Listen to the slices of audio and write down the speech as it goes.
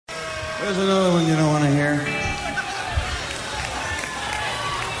There's another one you don't want to hear.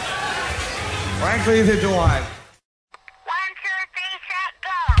 Frankly, neither do I. 1, 2, 3, set,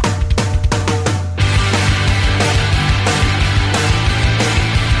 go!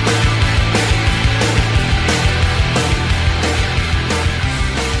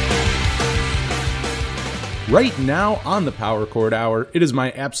 Right now on the Power Chord Hour, it is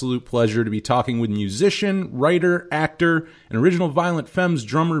my absolute pleasure to be talking with musician, writer, actor, and original Violent Femmes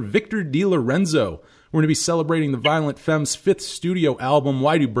drummer Victor DeLorenzo. We're going to be celebrating the Violent Femmes' 5th studio album,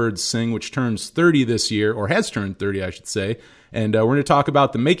 Why Do Birds Sing, which turns 30 this year, or has turned 30, I should say. And we're going to talk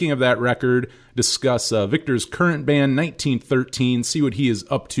about the making of that record, discuss Victor's current band, 1913, see what he is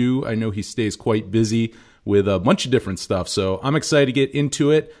up to. I know he stays quite busy with a bunch of different stuff, so I'm excited to get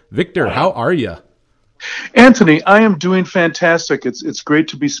into it. Victor, how are you? Anthony, I am doing fantastic. It's great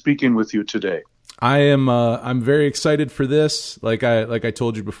to be speaking with you today. I'm very excited for this. Like I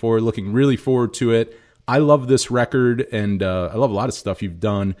told you before, looking really forward to it. I love this record, and I love a lot of stuff you've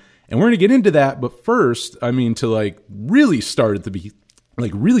done, and we're gonna get into that. But first, I mean, to really start at the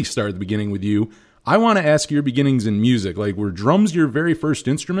beginning with you, I want to ask your beginnings in music. Like, were drums your very first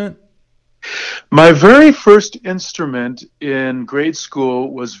instrument? My very first instrument in grade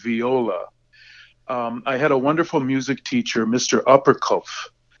school was viola. I had a wonderful music teacher, Mr. Uppercuff,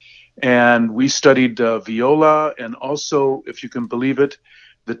 and we studied viola and also, if you can believe it,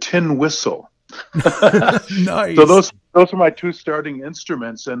 the tin whistle. Nice. So those are my two starting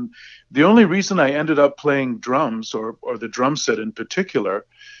instruments, and the only reason I ended up playing drums, or the drum set in particular,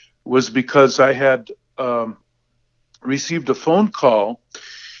 was because I had received a phone call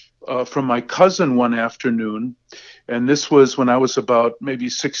from my cousin one afternoon, and this was when I was about maybe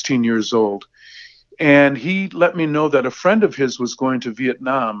 16 years old. And he let me know that a friend of his was going to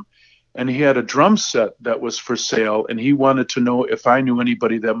Vietnam, and he had a drum set that was for sale, and he wanted to know if I knew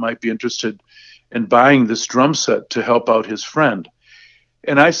anybody that might be interested in buying this drum set to help out his friend.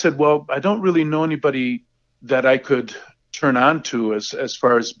 And I said, well, I don't really know anybody that I could turn on to as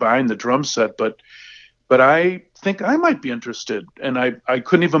far as buying the drum set, but I think I might be interested. And I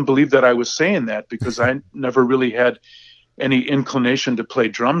couldn't even believe that I was saying that, because I never really had any inclination to play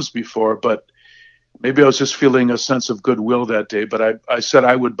drums before, but maybe I was just feeling a sense of goodwill that day, but I said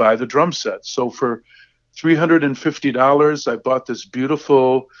I would buy the drum set. So for $350, I bought this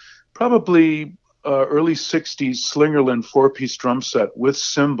beautiful, probably early 60s Slingerland 4-piece drum set with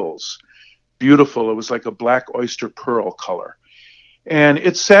cymbals. Beautiful. It was like a black oyster pearl color. And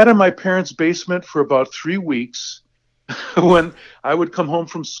it sat in my parents' basement for about 3 weeks when I would come home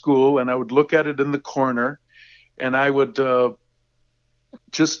from school, and I would look at it in the corner, and I would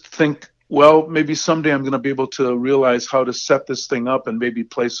just think, well, maybe someday I'm going to be able to realize how to set this thing up and maybe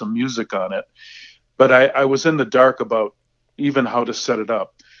play some music on it. But I was in the dark about even how to set it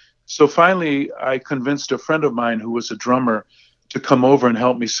up. So finally, I convinced a friend of mine who was a drummer to come over and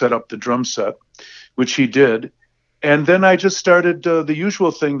help me set up the drum set, which he did. And then I just started the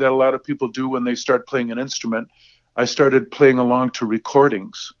usual thing that a lot of people do when they start playing an instrument. I started playing along to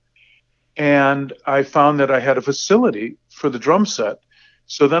recordings. And I found that I had a facility for the drum set.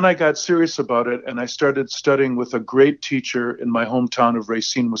 So then I got serious about it, and I started studying with a great teacher in my hometown of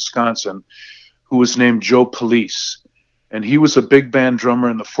Racine, Wisconsin, who was named Joe Police. And he was a big band drummer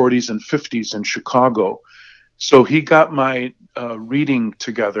in the 40s and 50s in Chicago. So he got my reading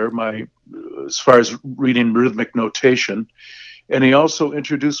together, as far as reading rhythmic notation. And he also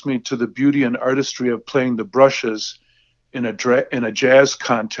introduced me to the beauty and artistry of playing the brushes in a jazz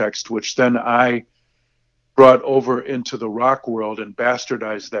context, which then I brought over into the rock world and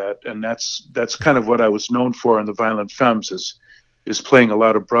bastardized that. And that's kind of what I was known for in the Violent Femmes, is playing a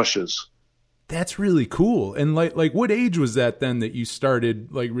lot of brushes. That's really cool. And like what age was that then that you started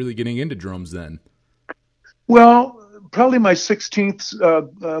really getting into drums then? Well, probably my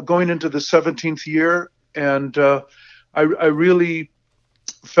 16th, going into the 17th year. And I really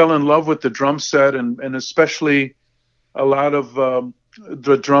fell in love with the drum set, and especially a lot of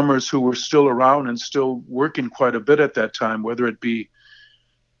the drummers who were still around and still working quite a bit at that time, whether it be,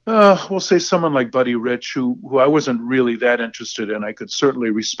 we'll say someone like Buddy Rich, who I wasn't really that interested in. I could certainly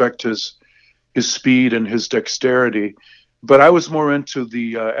respect his speed and his dexterity, but I was more into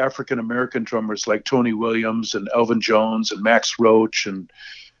the African-American drummers like Tony Williams and Elvin Jones and Max Roach and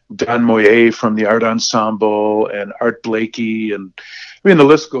Don Moyer from the Art Ensemble and Art Blakey. And I mean, the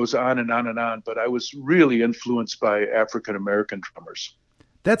list goes on and on and on, but I was really influenced by African-American drummers.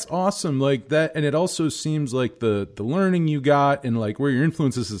 That's awesome. Like that. And it also seems like the learning you got and like where your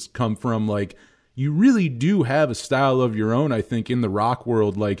influences has come from, like you really do have a style of your own, I think, in the rock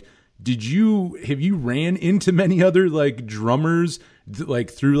world. Like have you ran into many other like drummers like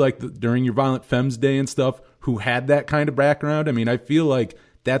through like during your Violent Femmes day and stuff who had that kind of background? I mean, I feel like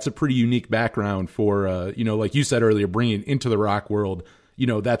that's a pretty unique background for, you know, like you said earlier, bringing into the rock world, you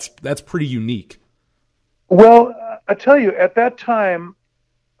know, that's pretty unique. Well, I tell you, at that time,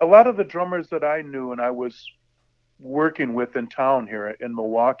 a lot of the drummers that I knew and I was working with in town here in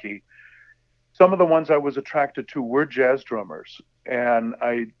Milwaukee, some of the ones I was attracted to were jazz drummers. And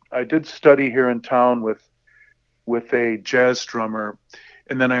I did study here in town with a jazz drummer.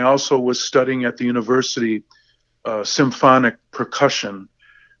 And then I also was studying at the university symphonic percussion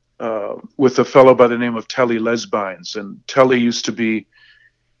with a fellow by the name of Telly Lesbines. And Telly used to be,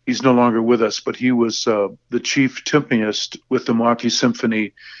 he's no longer with us, but he was the chief timpanist with the Milwaukee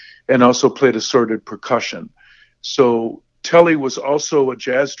Symphony and also played assorted percussion. So Telly was also a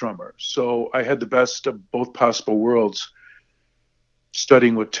jazz drummer. So I had the best of both possible worlds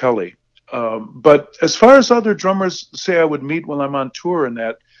studying with Telly. But as far as other drummers say I would meet while I'm on tour and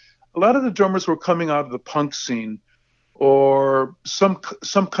that, a lot of the drummers were coming out of the punk scene or some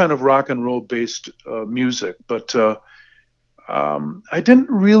kind of rock and roll based music. But I didn't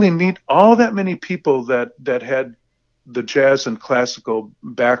really meet all that many people that had the jazz and classical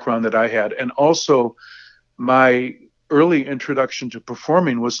background that I had. And also my early introduction to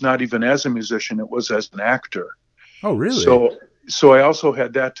performing was not even as a musician, it was as an actor. Oh, really? So I also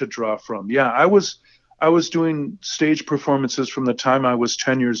had that to draw from. Yeah, I was doing stage performances from the time I was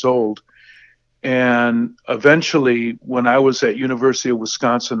 10 years old. And eventually, when I was at University of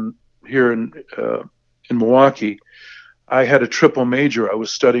Wisconsin here in Milwaukee, I had a triple major. I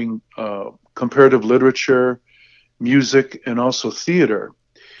was studying comparative literature, music, and also theater.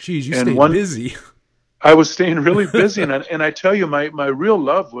 Geez, you stayed busy. I was staying really busy, and I tell you, my real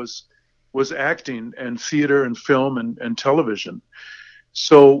love was acting and theater and film and television.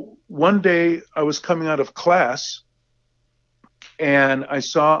 So one day I was coming out of class, and I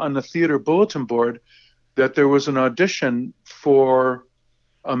saw on the theater bulletin board that there was an audition for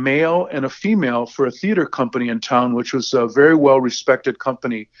a male and a female for a theater company in town, which was a very well-respected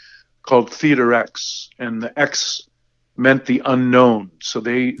company called Theater X, and the X meant the unknown. So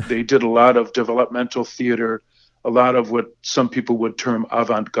they did a lot of developmental theater, a lot of what some people would term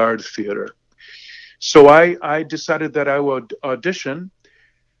avant-garde theater. So I decided that I would audition.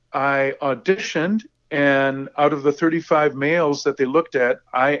 I auditioned, and out of the 35 males that they looked at,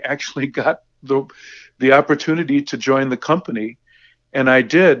 I actually got the opportunity to join the company. And I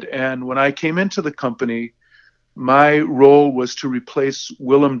did. And when I came into the company, my role was to replace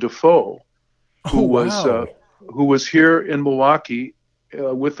Willem Dafoe, who was here in Milwaukee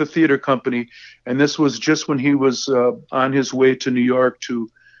with the theater company. And this was just when he was on his way to New York to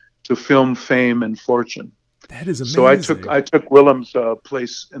film Fame and Fortune. That is amazing. So I took Willem's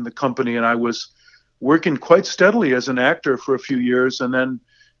place in the company, and I was working quite steadily as an actor for a few years. And then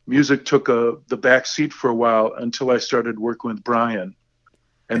music took the back seat for a while until I started working with Brian.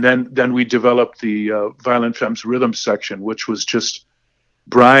 And then we developed the Violent Femmes rhythm section, which was just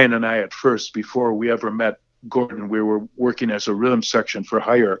Brian and I at first. Before we ever met Gordon, we were working as a rhythm section for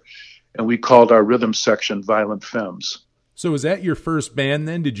hire, and we called our rhythm section Violent Femmes. So was that your first band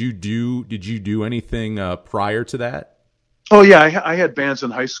then? Did you do anything prior to that? Oh yeah, I had bands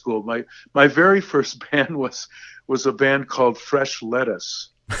in high school. My very first band was a band called Fresh Lettuce.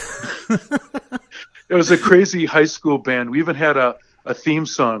 It was a crazy high school band. We even had a theme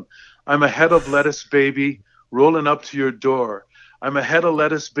song. I'm a head of lettuce, baby, rolling up to your door. I'm a head of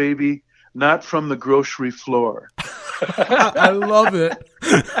lettuce, baby, not from the grocery floor. I love it.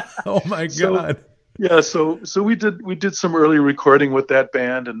 Oh my God. So we did some early recording with that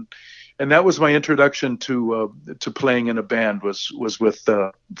band, and that was my introduction to playing in a band was with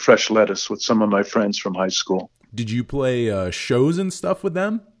Fresh Lettuce with some of my friends from high school. Did you play shows and stuff with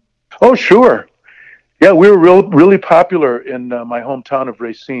them? Oh, sure. Yeah, we were really popular in my hometown of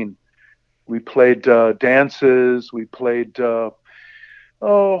Racine. We played dances. We played little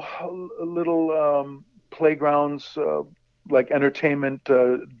playgrounds, like entertainment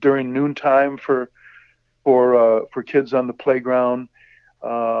during noontime for kids on the playground.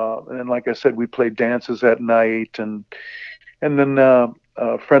 And then, like I said, we played dances at night. And then a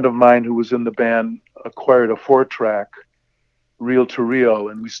friend of mine who was in the band acquired a 4-track reel to reel,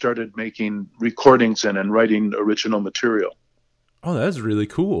 and we started making recordings and writing original material. Oh, that's really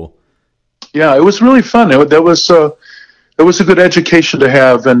cool. Yeah, it was really fun. It was a good education to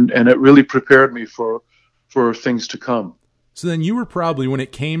have, and it really prepared me for things to come. So then you were probably, when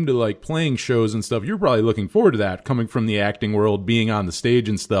it came to like playing shows and stuff, you were probably looking forward to that, coming from the acting world, being on the stage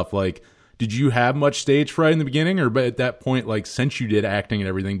and stuff. Like, did you have much stage fright in the beginning, or at that point, like since you did acting and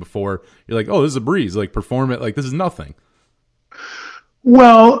everything before, you're like, oh, this is a breeze, like perform it, like this is nothing?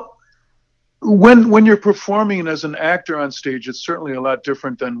 Well, when you're performing as an actor on stage, it's certainly a lot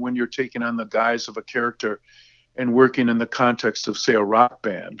different than when you're taking on the guise of a character and working in the context of, say, a rock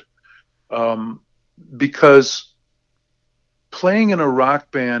band. Because playing in a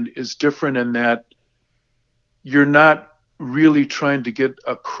rock band is different in that you're not really trying to get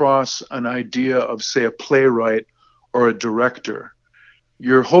across an idea of, say, a playwright or a director.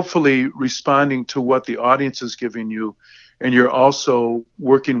 You're hopefully responding to what the audience is giving you, and you're also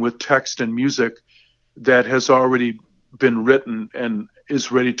working with text and music that has already been written and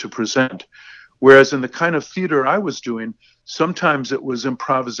is ready to present. Whereas in the kind of theater I was doing, sometimes it was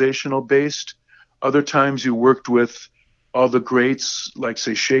improvisational based. Other times you worked with all the greats, like,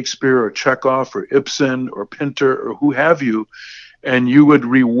 say, Shakespeare or Chekhov or Ibsen or Pinter or who have you, and you would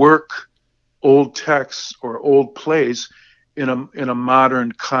rework old texts or old plays in a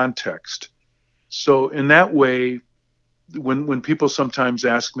modern context. So in that way, when people sometimes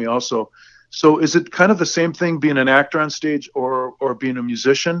ask me also, so is it kind of the same thing being an actor on stage or being a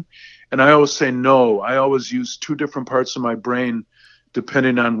musician? And I always say no. I always use two different parts of my brain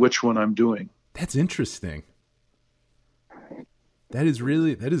depending on which one I'm doing. That's interesting. That is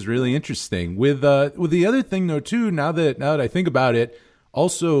really interesting. With the other thing though too, now that I think about it,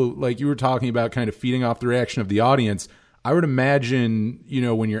 also like you were talking about kind of feeding off the reaction of the audience, I would imagine,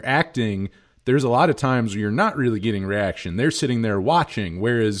 when you're acting, there's a lot of times where you're not really getting reaction. They're sitting there watching,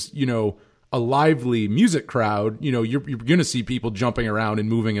 whereas, a lively music crowd, you're going to see people jumping around and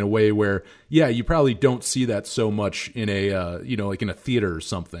moving in a way where, yeah, you probably don't see that so much in a, like in a theater or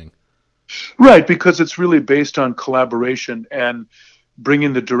something. Right, because it's really based on collaboration and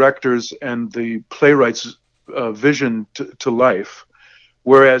bringing the directors and the playwrights' vision to life.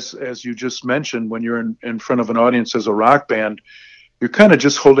 Whereas, as you just mentioned, when you're in front of an audience as a rock band, you're kind of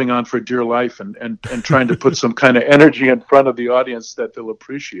just holding on for dear life and trying to put some kind of energy in front of the audience that they'll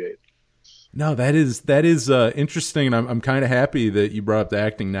appreciate. No, that is interesting, and I'm kind of happy that you brought up the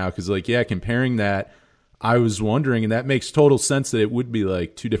acting now, because, like, yeah, comparing that, I was wondering, and that makes total sense that it would be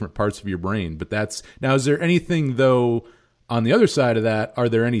like two different parts of your brain. But now, is there anything though on the other side of that? Are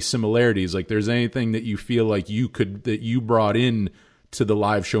there any similarities? Like, there's anything that you feel like that you brought in to the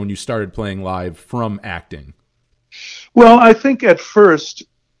live show when you started playing live from acting? Well, I think at first,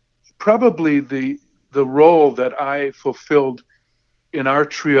 probably the role that I fulfilled in our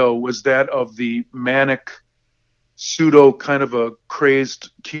trio was that of the manic, pseudo kind of a crazed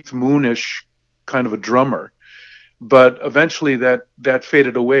Keith Moonish kind of a drummer. But eventually that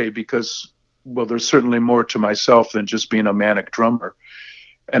faded away because, well, there's certainly more to myself than just being a manic drummer.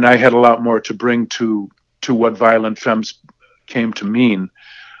 And I had a lot more to bring to what Violent Femmes came to mean.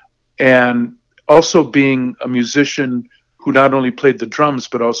 And also being a musician who not only played the drums,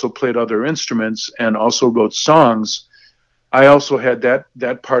 but also played other instruments and also wrote songs, I also had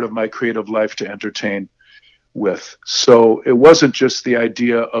that part of my creative life to entertain with. So it wasn't just the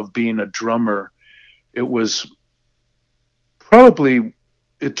idea of being a drummer. It was probably,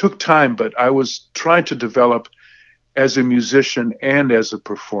 it took time, but I was trying to develop as a musician and as a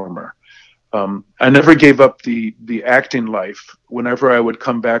performer. I never gave up the acting life. Whenever I would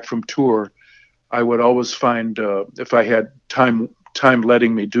come back from tour, I would always find, if I had time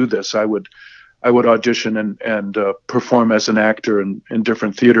letting me do this, I would audition and perform as an actor in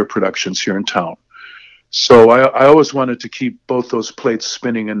different theater productions here in town. So I always wanted to keep both those plates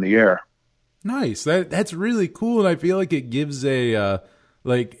spinning in the air. Nice. That's really cool, and I feel like it gives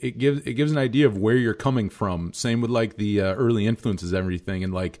it gives an idea of where you're coming from. Same with like the early influences, everything,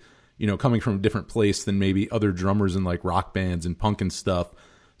 and like coming from a different place than maybe other drummers in like rock bands and punk and stuff.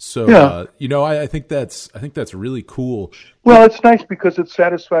 So yeah. I think that's really cool. Well, it's nice because it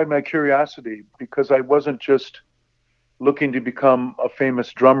satisfied my curiosity, because I wasn't just looking to become a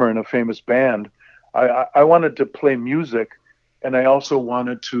famous drummer in a famous band. I wanted to play music, and I also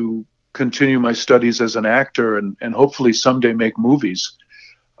wanted to continue my studies as an actor and hopefully someday make movies.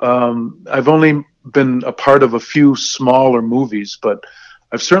 I've only been a part of a few smaller movies, but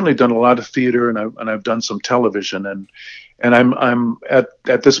I've certainly done a lot of theater and I've done some television, and I'm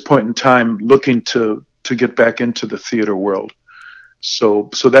at this point in time looking to get back into the theater world. So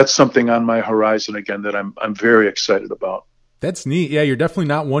that's something on my horizon again that I'm very excited about. That's neat. Yeah, you're definitely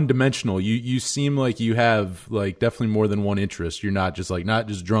not one dimensional. You seem like you have like definitely more than one interest. You're not just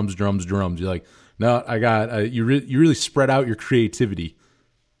drums. You're like, no, I got you really spread out your creativity.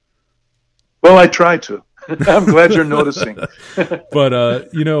 Well, I try to. I'm glad you're noticing. But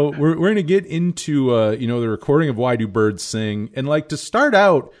we're going to get into the recording of Why Do Birds Sing, and like to start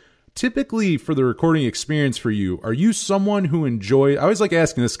out, typically for the recording experience for you, are you someone who I always like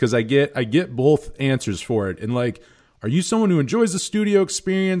asking this because I get both answers for it. And like, are you someone who enjoys the studio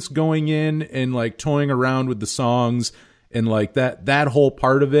experience, going in and like toying around with the songs and like that whole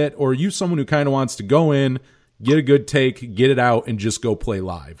part of it? Or are you someone who kind of wants to go in, get a good take, get it out, and just go play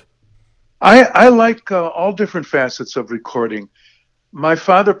live? I like all different facets of recording. My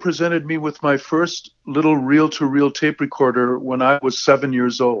father presented me with my first little reel-to-reel tape recorder when I was 7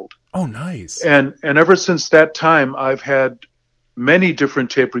 years old. Oh, nice. And ever since that time, I've had many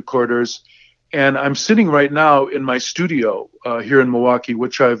different tape recorders. And I'm sitting right now in my studio here in Milwaukee,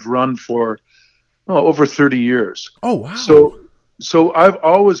 which I've run for over 30 years. Oh, wow. So I've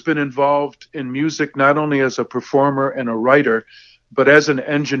always been involved in music, not only as a performer and a writer, but as an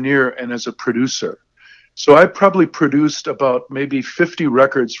engineer and as a producer. So I probably produced about maybe 50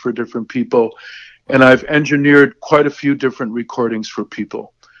 records for different people, and I've engineered quite a few different recordings for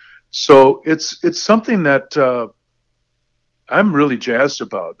people. So it's something that I'm really jazzed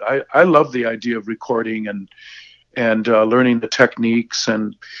about. I love the idea of recording and learning the techniques.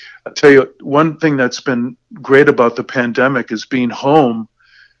 And I'll tell you, one thing that's been great about the pandemic is being home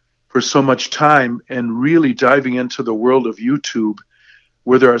for so much time and really diving into the world of YouTube,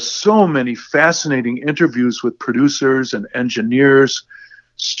 where there are so many fascinating interviews with producers and engineers,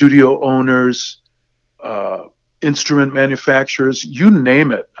 studio owners, instrument manufacturers, you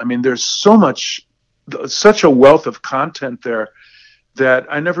name it. I mean, there's such a wealth of content there that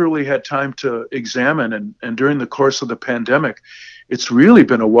I never really had time to examine. And during the course of the pandemic, it's really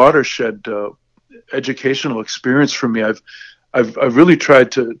been a watershed educational experience for me. I've really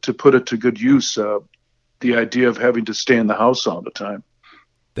tried to put it to good use, the idea of having to stay in the house all the time.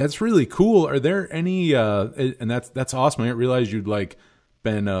 That's really cool. Are there any and that's awesome. I didn't realize you'd like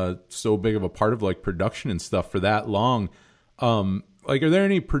been so big of a part of like production and stuff for that long. Like, are there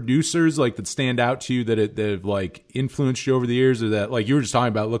any producers like that stand out to you that have like influenced you over the years, or that like you were just talking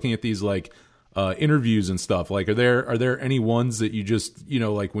about looking at these like interviews and stuff? Like, are there any ones that you just,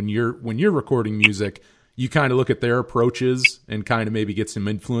 like when you're recording music, you kind of look at their approaches and kind of maybe get some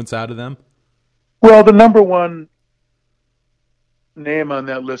influence out of them? Well, the number one name on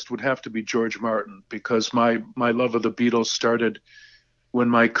that list would have to be George Martin, because my love of the Beatles started when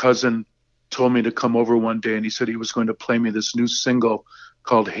my cousin told me to come over one day, and he said he was going to play me this new single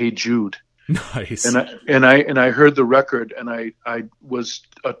called Hey Jude. Nice. And I heard the record, and I was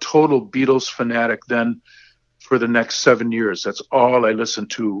a total Beatles fanatic then for the next 7 years. That's all I listened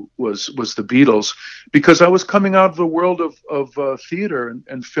to was the Beatles, because I was coming out of the world of theater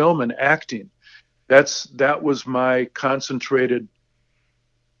and film and acting. That was my concentrated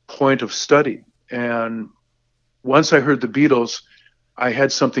point of study. And once I heard the Beatles, I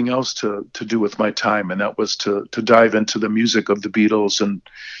had something else to do with my time, and that was to dive into the music of the Beatles.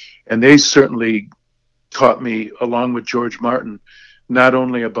 And they certainly taught me, along with George Martin, not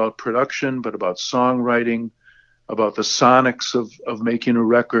only about production, but about songwriting, about the sonics of making a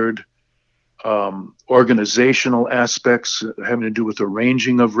record, organizational aspects having to do with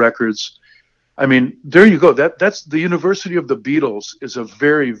arranging of records. I mean, there you go. That's the University of the Beatles is a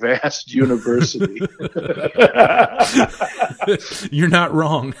very vast university. You're not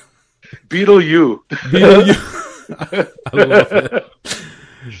wrong. Beatle you. Beatle you. I love it.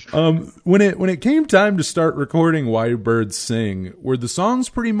 When it came time to start recording Why Birds Sing, were the songs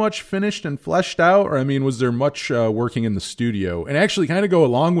pretty much finished and fleshed out? Or, I mean, was there much working in the studio? And actually kind of go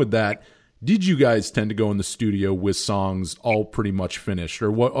along with that, did you guys tend to go in the studio with songs all pretty much finished,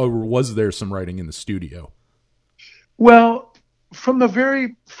 or was there some writing in the studio? Well, from the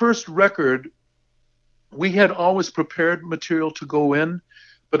very first record, we had always prepared material to go in,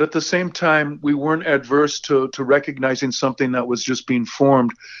 but at the same time, we weren't adverse to recognizing something that was just being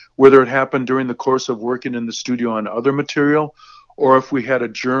formed, whether it happened during the course of working in the studio on other material, or if we had a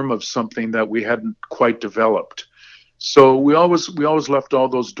germ of something that we hadn't quite developed. So we always left all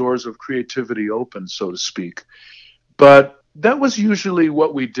those doors of creativity open, so to speak. But that was usually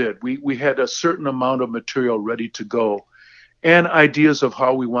what we did. We had a certain amount of material ready to go and ideas of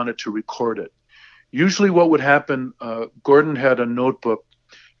how we wanted to record it. Usually what would happen, Gordon had a notebook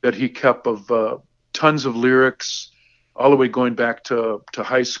that he kept of tons of lyrics, all the way going back to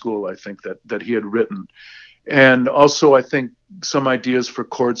high school, I think, that he had written. And also, I think, some ideas for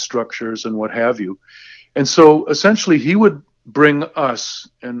chord structures and what have you. And so essentially he would bring us,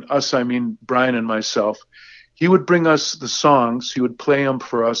 and us I mean Brian and myself, he would bring us the songs, he would play them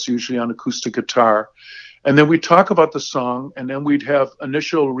for us, usually on acoustic guitar, and then we'd talk about the song, and then we'd have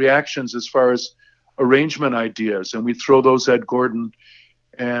initial reactions as far as arrangement ideas, and we'd throw those at Gordon,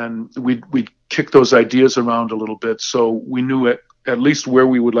 and we'd kick those ideas around a little bit, so we knew at least where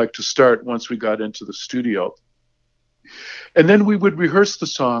we would like to start once we got into the studio. And then we would rehearse the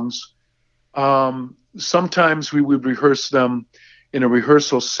songs. Sometimes we would rehearse them in a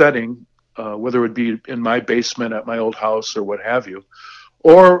rehearsal setting, whether it be in my basement at my old house or what have you,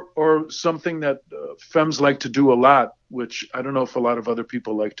 or something that Femmes like to do a lot, which I don't know if a lot of other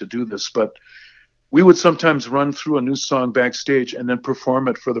people like to do this, but we would sometimes run through a new song backstage and then perform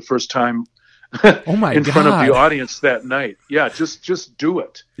it for the first time oh my in God. front of the audience that night. Yeah, just do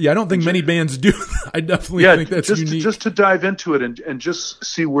it. Yeah, I don't think many bands do that. I definitely think that's unique. Just to dive into it and just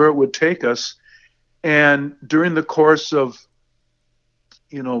see where it would take us. And during the course of,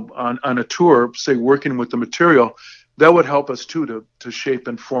 on a tour, say working with the material, that would help us too to shape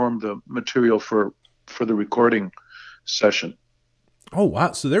and form the material for the recording session. Oh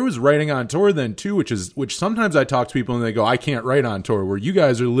wow! So there was writing on tour then too, which sometimes I talk to people and they go, "I can't write on tour," where you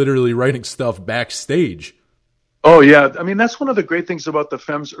guys are literally writing stuff backstage. Oh yeah, I mean that's one of the great things about the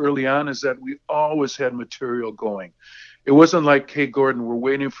Femmes early on is that we always had material going. It wasn't like, "Hey Gordon, we're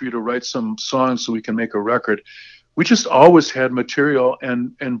waiting for you to write some songs so we can make a record." We just always had material,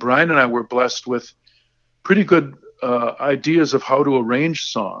 and Brian and I were blessed with pretty good ideas of how to arrange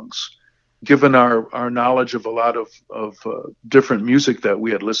songs, given our knowledge of a lot of different music that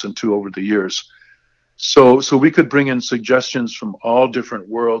we had listened to over the years. So we could bring in suggestions from all different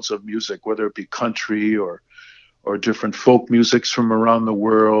worlds of music, whether it be country or different folk musics from around the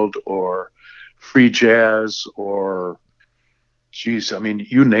world, or free jazz, or geez, I mean,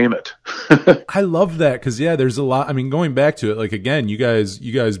 you name it. I love that because there's a lot. I mean, going back to it, like again, you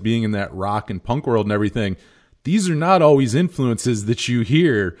guys being in that rock and punk world and everything, these are not always influences that you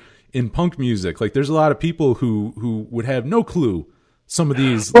hear in punk music. Like there's a lot of people who would have no clue some of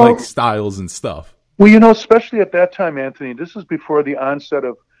these like styles and stuff. Well, especially at that time, Anthony, this is before the onset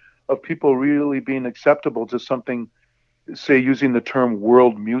of people really being acceptable to something, say, using the term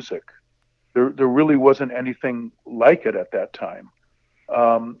world music. There really wasn't anything like it at that time.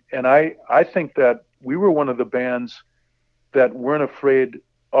 And I think that we were one of the bands that weren't afraid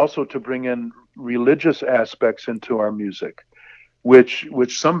also to bring in religious aspects into our music, which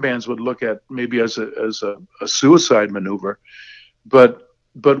some bands would look at maybe as a suicide maneuver. But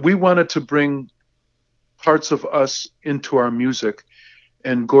we wanted to bring parts of us into our music.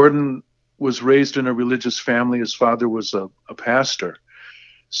 And Gordon was raised in a religious family. His father was a pastor.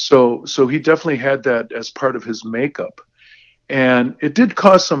 So he definitely had that as part of his makeup. And it did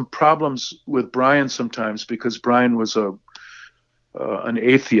cause some problems with Brian sometimes because Brian was an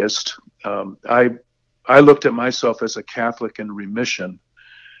atheist. I looked at myself as a Catholic in remission.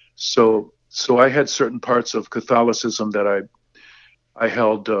 So I had certain parts of Catholicism that I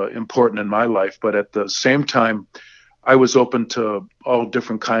held important in my life. But at the same time, I was open to all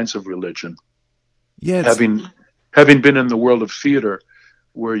different kinds of religion. Yeah, having been in the world of theater,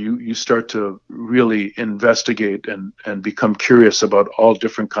 where you start to really investigate and become curious about all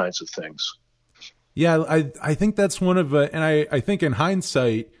different kinds of things. Yeah, I think that's one of and I think in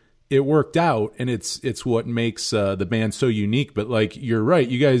hindsight it worked out, and it's what makes the band so unique. But like you're right,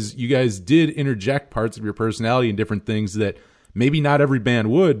 you guys did interject parts of your personality and different things that maybe not every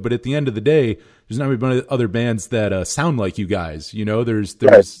band would. But at the end of the day, there's not many other bands that sound like you guys.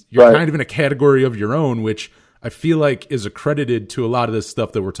 There's you're kind of in a category of your own, which I feel like is accredited to a lot of this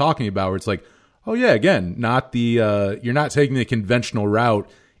stuff that we're talking about, where it's like, oh yeah, again, not the you're not taking the conventional route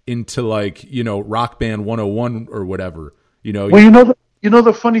into like, Rock Band 101 or whatever, Well,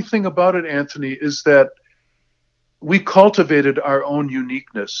 the funny thing about it, Anthony, is that we cultivated our own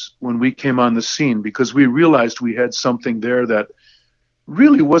uniqueness when we came on the scene because we realized we had something there that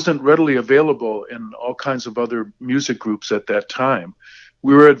really wasn't readily available in all kinds of other music groups at that time.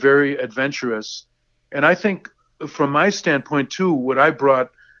 We were very adventurous. And I think from my standpoint too, what I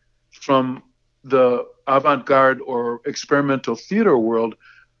brought from the avant-garde or experimental theater world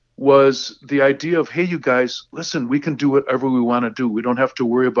was the idea of, hey, you guys, listen, we can do whatever we want to do. We don't have to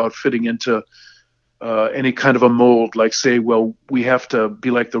worry about fitting into any kind of a mold, like say, well, we have to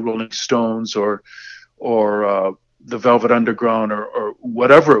be like the Rolling Stones or the Velvet Underground or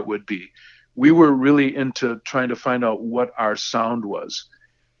whatever it would be. We were really into trying to find out what our sound was.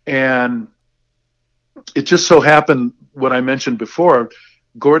 And it just so happened, what I mentioned before,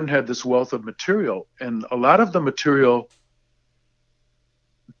 Gordon had this wealth of material, and a lot of the material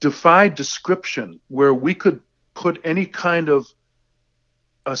defied description, where we could put any kind of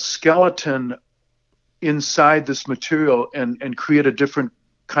a skeleton inside this material and create a different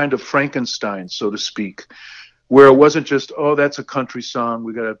kind of Frankenstein, so to speak, where it wasn't just, oh, that's a country song,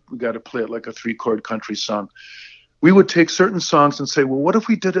 we got to play it like a 3-chord country song. We would take certain songs and say, well, what if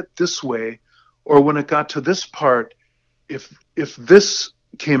we did it this way? Or when it got to this part, if this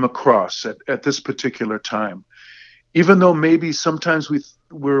came across at this particular time, even though maybe sometimes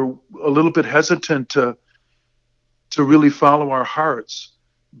we're a little bit hesitant to really follow our hearts,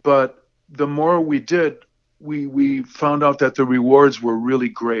 but the more we did, we found out that the rewards were really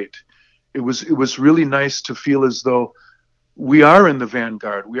great. It was really nice to feel as though we are in the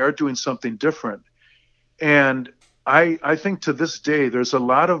vanguard. We are doing something different. And I think to this day, there's a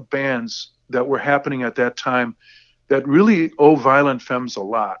lot of bands that were happening at that time that really owe Violent Femmes a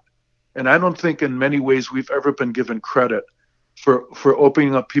lot. And I don't think in many ways we've ever been given credit for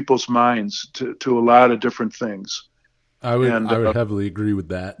opening up people's minds to a lot of different things. I would heavily agree with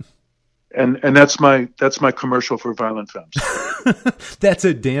that. And that's my commercial for Violent Femmes. That's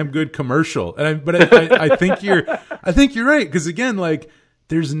a damn good commercial. But I think you're right. Because again, like,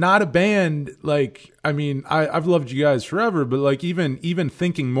 there's not a band like, I mean, I've loved you guys forever, but like even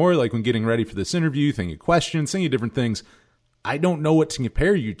thinking more like when getting ready for this interview, thinking questions, thinking different things, I don't know what to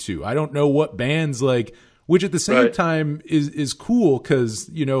compare you to. I don't know what bands like, which at the same time is cool because,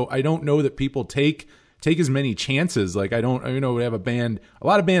 you know, I don't know that people take as many chances. Like we have a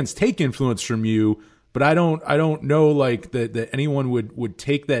lot of bands take influence from you, but I don't know like that anyone would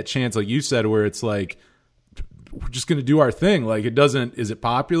take that chance, like you said, where it's like, we're just going to do our thing. Like is it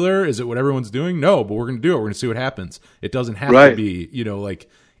popular? Is it what everyone's doing? No, but we're going to do it. We're going to see what happens. It doesn't have to be, you know, like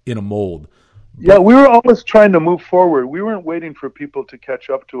in a mold. Yeah, we were always trying to move forward. We weren't waiting for people to catch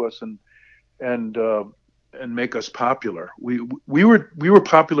up to us and make us popular. We were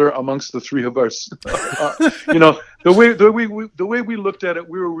popular amongst the three of us. You know, the way we looked at it,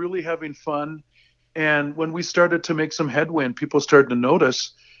 we were really having fun. And when we started to make some headway and people started to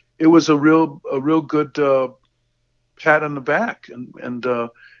notice, it was a real good pat on the back, and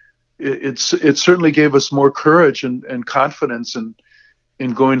it certainly gave us more courage and confidence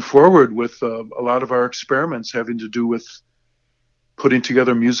in going forward with a lot of our experiments having to do with putting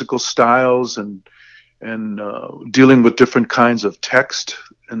together musical styles and dealing with different kinds of text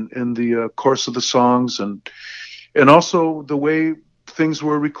in the course of the songs, and also the way things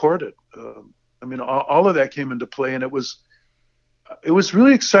were recorded. I mean, all of that came into play, and it was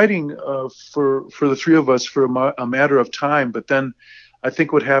really exciting for the three of us for a matter of time. But then I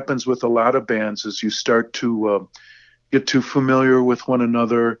think what happens with a lot of bands is you start to get too familiar with one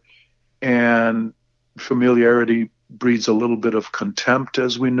another, and familiarity breeds a little bit of contempt,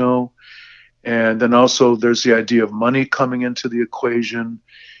 as we know. And then also there's the idea of money coming into the equation,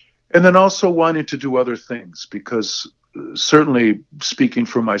 and then also wanting to do other things, because certainly speaking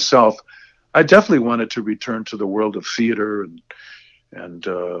for myself, I definitely wanted to return to the world of theater and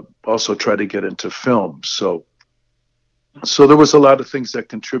also try to get into film. So there was a lot of things that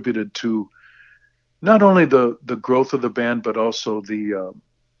contributed to not only the growth of the band, but also the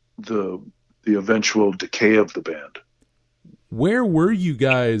eventual decay of the band. Where were you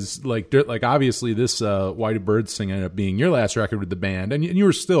guys? Like obviously this Why Do Birds Sing ended up being your last record with the band, and you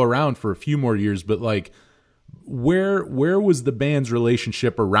were still around for a few more years, but like, where was the band's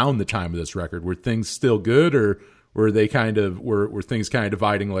relationship around the time of this record? Were things still good, or were they were things kind of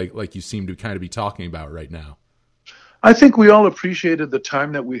dividing like you seem to kind of be talking about right now? I think we all appreciated the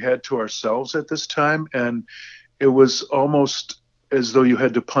time that we had to ourselves at this time, and it was almost as though you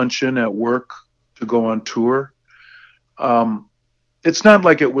had to punch in at work to go on tour. It's not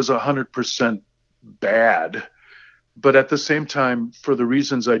like it was 100% bad, but at the same time, for the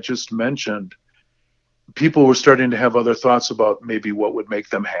reasons I just mentioned, people were starting to have other thoughts about maybe what would make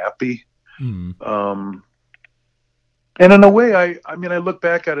them happy. And in a way, I mean, I look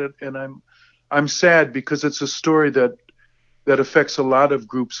back at it and I'm sad, because it's a story that affects a lot of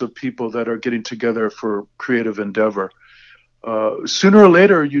groups of people that are getting together for creative endeavor. Sooner or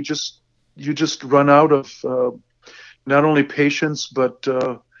later, you just run out of not only patience, but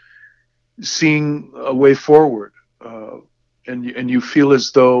seeing a way forward. And you feel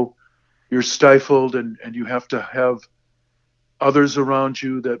as though you're stifled, and you have to have others around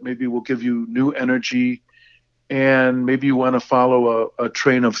you that maybe will give you new energy, and maybe you want to follow a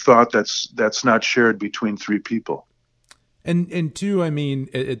train of thought that's not shared between three people. And two, I mean,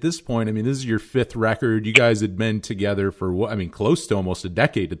 at this point, I mean, this is your fifth record. You guys had been together for close to almost a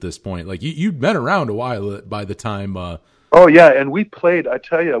decade at this point. Like you'd been around a while by the time. Oh yeah, and we played. I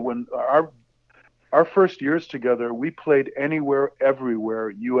tell you, when our first years together, we played anywhere,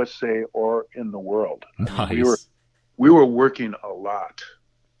 everywhere, USA or in the world. Nice. I mean, we were working a lot.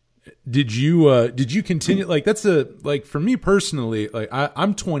 Did you continue? Like for me personally, like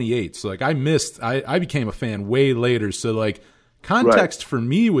I'm 28, so like I became a fan way later. So like context for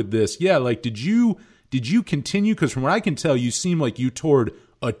me with this, yeah. Like did you continue? Because from what I can tell, you seem like you toured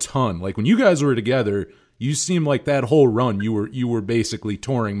a ton. Like when you guys were together, you seem like that whole run you were basically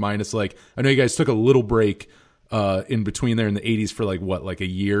touring, minus like, I know you guys took a little break in between there in the 80s for like a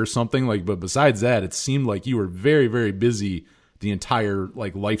year or something, like, but besides that, it seemed like you were very, very busy the entire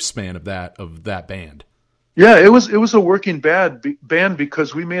like lifespan of that band. Yeah, it was a working band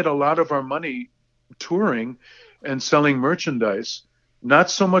because we made a lot of our money touring and selling merchandise,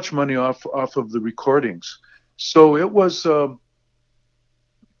 not so much money off of the recordings. So it was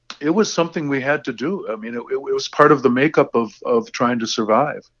something we had to do. I mean, it was part of the makeup of trying to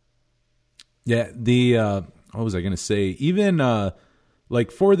survive. Yeah, what was I going to say? Even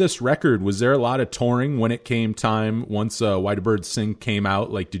like for this record, was there a lot of touring when it came time once Why Do Birds Sing came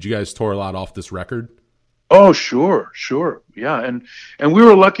out? Like, did you guys tour a lot off this record? Oh, sure. Yeah. And we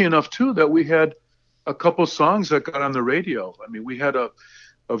were lucky enough too that we had a couple songs that got on the radio. I mean, we had a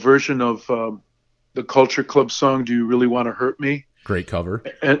version of the Culture Club song, Do You Really Want to Hurt Me? Great cover.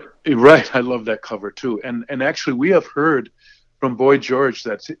 And right. I love that cover too. And actually we have heard from Boy George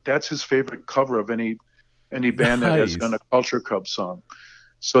that's his favorite cover of any band that has done a Culture Club song.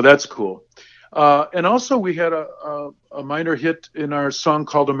 So that's cool. And also we had a minor hit in our song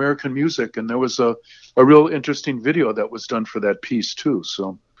called American Music, and there was a real interesting video that was done for that piece too.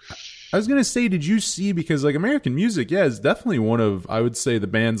 So I was going to say, did you see, because like American Music, yeah, is definitely one of, I would say, the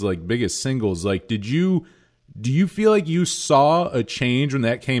band's like biggest singles. Like, do you feel like you saw a change when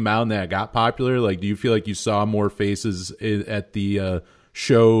that came out and that got popular? Like, do you feel like you saw more faces at the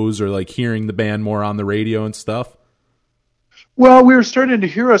shows, or like hearing the band more on the radio and stuff? Well, we were starting to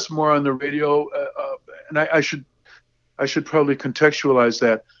hear us more on the radio, and I should probably contextualize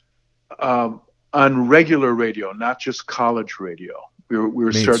that on regular radio, not just college radio. We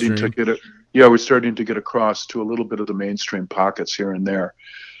were starting to get it. Yeah, we're starting to get across to a little bit of the mainstream pockets here and there.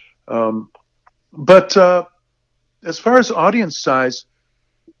 But as far as audience size,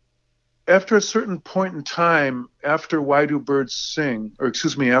 after a certain point in time, after Why Do Birds Sing,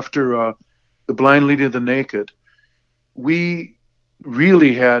 after The Blind Leading the Naked, we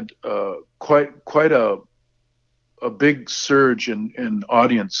really had quite a big surge in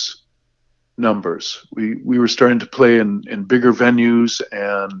audience numbers. We were starting to play in bigger venues,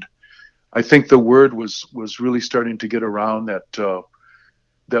 and I think the word was really starting to get around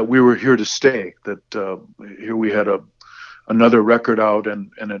that we were here to stay, that here we had another record out,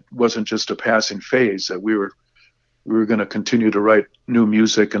 and it wasn't just a passing phase, that we were going to continue to write new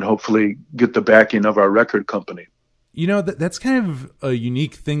music and hopefully get the backing of our record company. You know, that's kind of a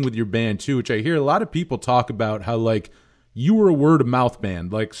unique thing with your band too, which I hear a lot of people talk about, how like you were a word of mouth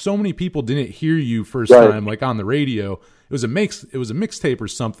band. Like, so many people didn't hear you first time, like on the radio. It was a mixtape or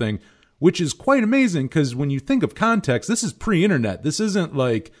something, which is quite amazing, because when you think of context, this is pre-internet. This isn't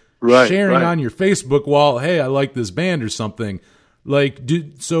like sharing on your Facebook wall, hey, I like this band or something. Like,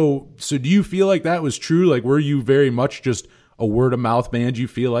 so do you feel like that was true? Like, were you very much just a word of mouth band? You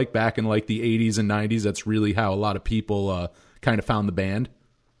feel like back in like the 80s and 90s, that's really how a lot of people kind of found the band?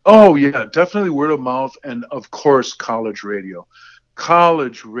 Oh yeah, definitely word of mouth, and of course college radio.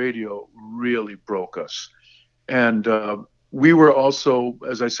 College radio really broke us, and we were also,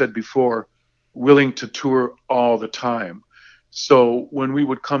 as I said before, willing to tour all the time. So when we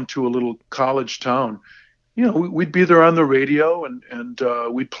would come to a little college town, you know, we'd be there on the radio, and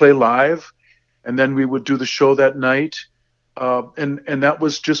we'd play live, and then we would do the show that night. And that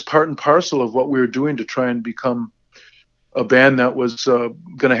was just part and parcel of what we were doing to try and become a band that was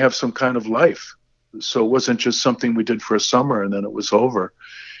going to have some kind of life. So it wasn't just something we did for a summer and then it was over.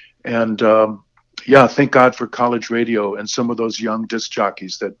 And thank God for college radio and some of those young disc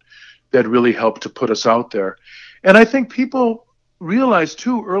jockeys that really helped to put us out there. And I think people realized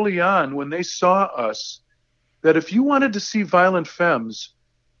too early on when they saw us that if you wanted to see Violent Femmes,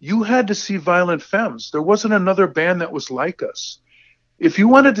 you had to see Violent Femmes. There wasn't another band that was like us. If you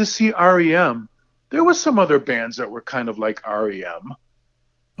wanted to see REM, there was some other bands that were kind of like REM,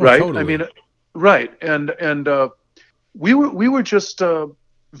 right? Totally. I mean, right. And we were just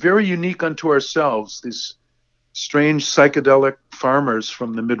very unique unto ourselves. These strange psychedelic farmers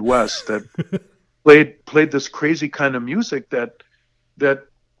from the Midwest that played this crazy kind of music that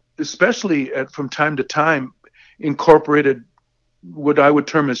especially from time to time incorporated what I would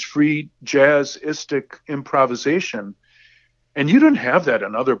term as free jazzistic improvisation. And you didn't have that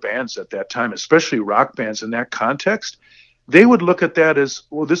in other bands at that time, especially rock bands in that context. They would look at that as,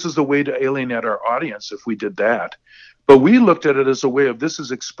 well, this is the way to alienate our audience if we did that. But we looked at it as a way of, this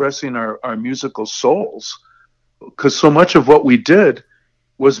is expressing our musical souls, because so much of what we did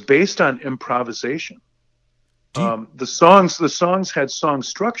was based on improvisation. The songs had song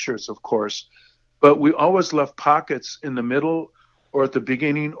structures, of course, but we always left pockets in the middle or at the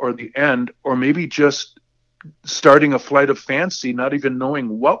beginning or the end, or maybe just starting a flight of fancy, not even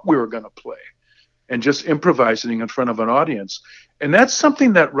knowing what we were going to play, and just improvising in front of an audience. And that's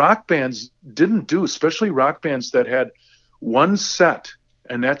something that rock bands didn't do, especially rock bands that had one set,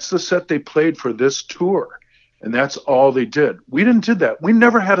 and that's the set they played for this tour, and that's all they did. We didn't do that. We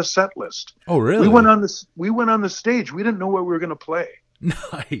never had a set list. Oh, really? We went on the stage. We didn't know what we were going to play.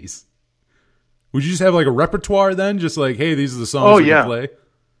 Nice. Would you just have like a repertoire then? Just like, hey, these are the songs we can play?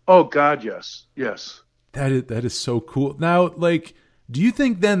 Oh, God, yes. Yes. That is so cool. Now, like, do you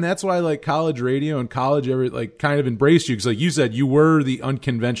think then that's why like college radio and college kind of embraced you? Because like you said, you were the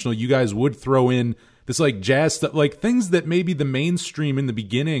unconventional. You guys would throw in this like jazz stuff, like things that maybe the mainstream in the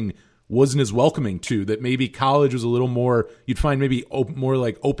beginning wasn't as welcoming to, that maybe college was a little more, you'd find maybe more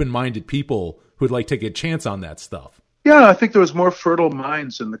like open-minded people who would like take a chance on that stuff. Yeah, I think there was more fertile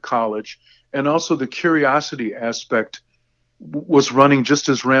minds in the college, and also the curiosity aspect was running just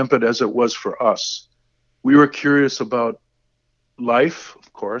as rampant as it was for us. We were curious about life,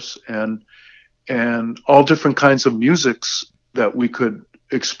 of course, and all different kinds of musics that we could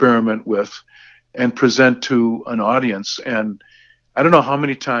experiment with and present to an audience. And I don't know how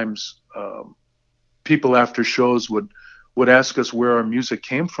many times people after shows would ask us where our music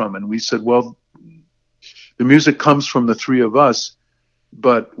came from, and we said, well, the music comes from the three of us,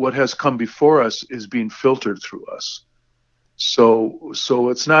 but what has come before us is being filtered through us. So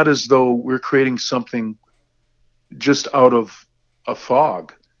it's not as though we're creating something just out of a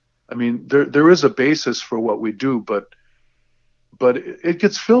fog. I mean, there is a basis for what we do, but it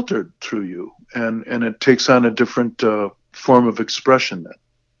gets filtered through you, and it takes on a different form of expression then.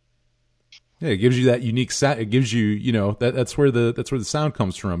 Yeah, it gives you that unique sound. It gives you, that's where the sound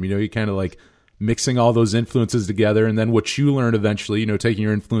comes from. You kind of like mixing all those influences together, and then what you learn eventually, taking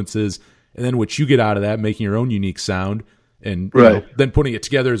your influences, and then what you get out of that, making your own unique sound, and then putting it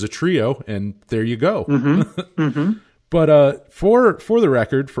together as a trio, and there you go. Mm-hmm. Mm-hmm. But for the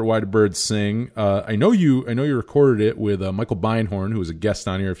record, for Why Do Birds Sing, I know you recorded it with Michael Beinhorn, who was a guest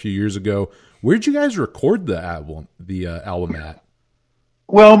on here a few years ago. Where'd you guys record the album at?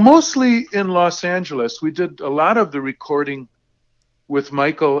 Well, mostly in Los Angeles. We did a lot of the recording with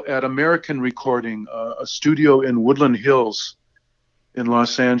Michael at American Recording, a studio in Woodland Hills in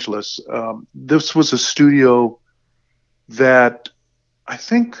Los Angeles. This was a studio that I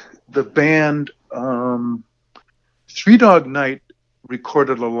think the band Three Dog Night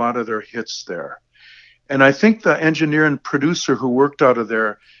recorded a lot of their hits there. And I think the engineer and producer who worked out of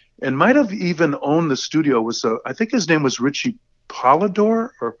there and might have even owned the studio was, I think his name was Richie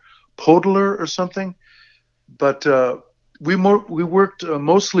Polidor or Podler or something. But we worked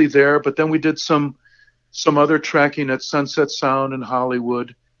mostly there, but then we did some other tracking at Sunset Sound in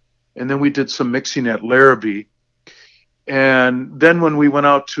Hollywood. And then we did some mixing at Larrabee. And then when we went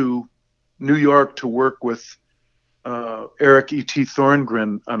out to New York to work with Eric E.T.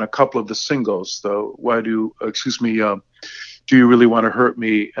 Thorngren on a couple of the singles, though, Do You Really Want to Hurt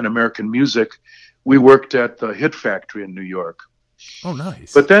Me and American Music, we worked at the Hit Factory in New York. Oh,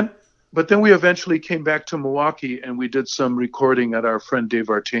 nice. But then we eventually came back to Milwaukee, and we did some recording at our friend Dave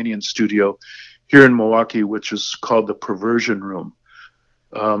Vartanian's studio here in Milwaukee, which is called the Perversion Room.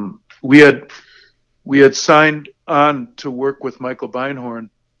 We had signed on to work with Michael Beinhorn,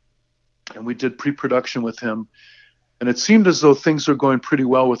 and we did pre-production with him. And it seemed as though things were going pretty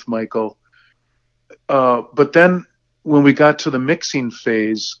well with Michael. But then when we got to the mixing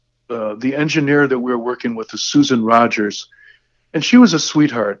phase, the engineer that we were working with is Susan Rogers. And she was a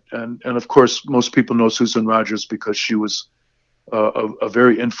sweetheart. And of course, most people know Susan Rogers because she was a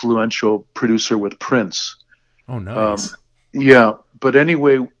very influential producer with Prince. Oh, nice. Yeah. But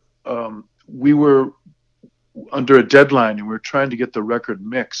anyway, we were under a deadline, and we were trying to get the record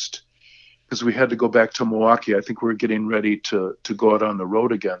mixed, because we had to go back to Milwaukee. I think we were getting ready to go out on the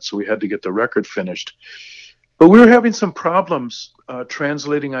road again, so we had to get the record finished. But we were having some problems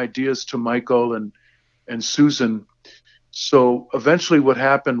translating ideas to Michael and Susan. So eventually what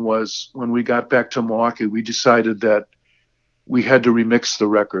happened was, when we got back to Milwaukee, we decided that we had to remix the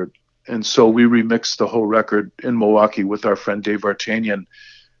record. And so we remixed the whole record in Milwaukee with our friend Dave Vartanian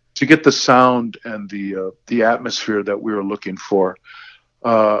to get the sound and the atmosphere that we were looking for.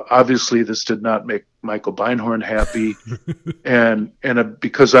 Obviously, this did not make Michael Beinhorn happy, and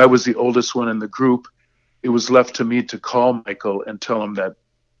because I was the oldest one in the group, it was left to me to call Michael and tell him that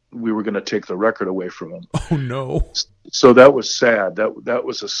we were going to take the record away from him. Oh no! So that was sad. That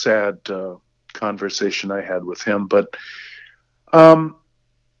was a sad conversation I had with him. But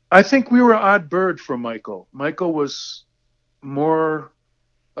I think we were odd bird for Michael. Michael was more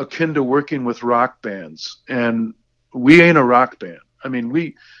akin to working with rock bands, and we ain't a rock band. I mean,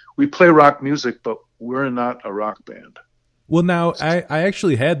 we we play rock music, but we're not a rock band. Well, now, I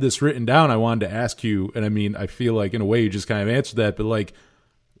actually had this written down. I wanted to ask you, and I mean, I feel like in a way you just kind of answered that, but like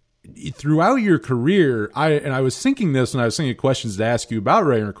throughout your career, I was thinking this and I was thinking of questions to ask you about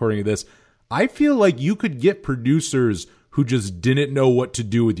writing and recording of this. I feel like you could get producers who just didn't know what to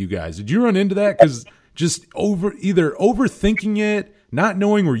do with you guys. Did you run into that? Because just either overthinking it, not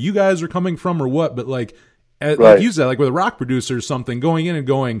knowing where you guys are coming from or what, but like you said, like with a rock producer or something, going in and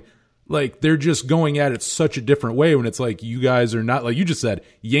going, like they're just going at it such a different way when it's like you guys are not, like you just said,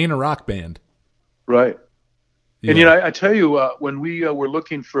 you ain't a rock band. Right. Yeah. And, I tell you, when we were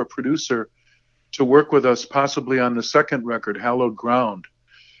looking for a producer to work with us, possibly on the second record, Hallowed Ground,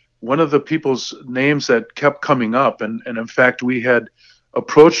 one of the people's names that kept coming up, and in fact, we had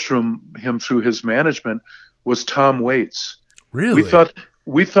approached him through his management, was Tom Waits. Really?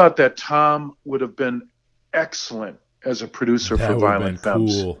 We thought that Tom would have been excellent as a producer for Violent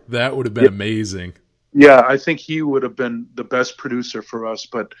Femmes. Cool. That would have been amazing. Yeah, I think he would have been the best producer for us,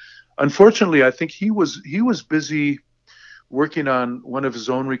 but unfortunately, I think he was busy working on one of his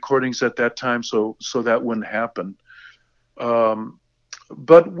own recordings at that time, so that wouldn't happen.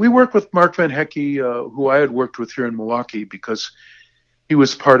 But we worked with Mark Van Hecke, who I had worked with here in Milwaukee, because he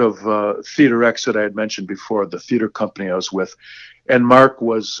was part of Theater X that I had mentioned before, the theater company I was with. And Mark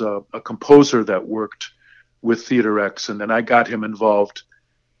was a composer that worked with Theater X, and then I got him involved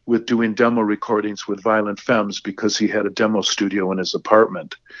with doing demo recordings with Violent Femmes because he had a demo studio in his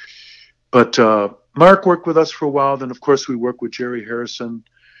apartment. But Mark worked with us for a while. Then, of course, we worked with Jerry Harrison,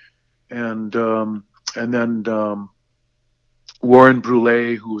 and then Warren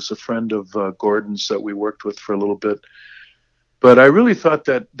Brule, who was a friend of Gordon's that we worked with for a little bit. But I really thought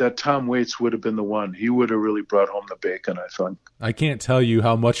that Tom Waits would have been the one. He would have really brought home the bacon, I thought. I can't tell you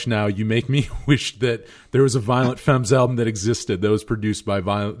how much now you make me wish that there was a Violent Femmes album that existed that was produced by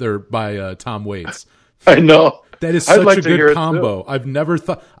Tom Waits. I know. That is such a good combo. I've never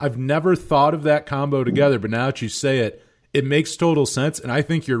thought of that combo together, but now that you say it, it makes total sense. And I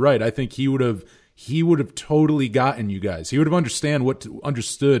think you're right. I think he would have totally gotten you guys. He would have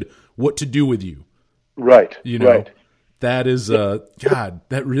understood what to do with you. Right. Right. That is God.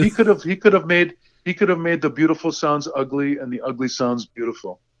 That really he could have made the beautiful sounds ugly and the ugly sounds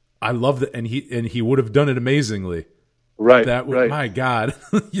beautiful. I love that, and he would have done it amazingly. Right. Right. My God,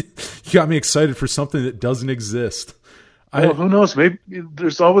 you got me excited for something that doesn't exist. Well, who knows? Maybe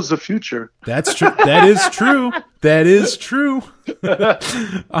there's always a future. That's true. That is true. That is true.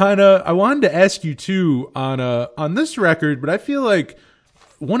 I wanted to ask you too on this record, but I feel like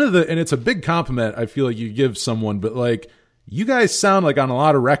and it's a big compliment I feel like you give someone, but like you guys sound like on a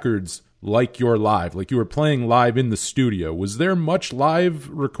lot of records like you're live, like you were playing live in the studio. Was there much live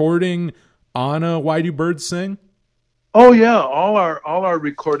recording on Why Do Birds Sing? Oh yeah, all our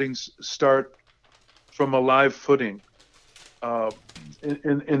recordings start from a live footing.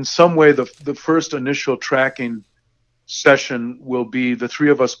 In some way, the first initial tracking session will be the three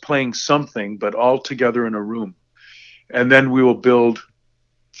of us playing something, but all together in a room, and then we will build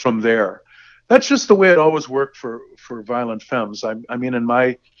from there. That's just the way it always worked for Violent Femmes. I mean, in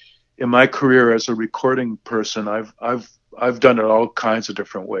my career as a recording person, I've done it all kinds of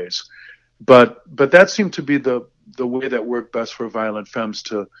different ways, but that seemed to be the way that worked best for Violent Femmes,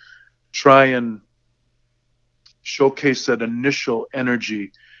 to try and showcase that initial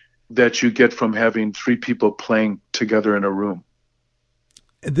energy that you get from having three people playing together in a room.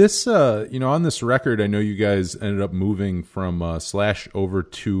 This, on this record, I know you guys ended up moving from Slash over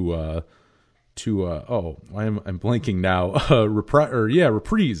to I'm blanking now.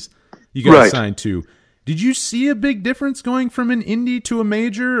 Reprise. You guys signed to. Did you see a big difference going from an indie to a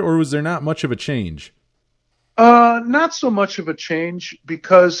major, or was there not much of a change? Not so much of a change,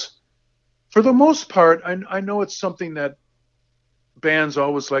 because for the most part, I know it's something that bands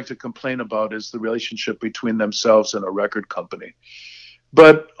always like to complain about, is the relationship between themselves and a record company.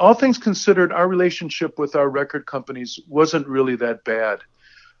 But all things considered, our relationship with our record companies wasn't really that bad.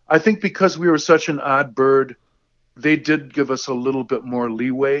 I think because we were such an odd bird, they did give us a little bit more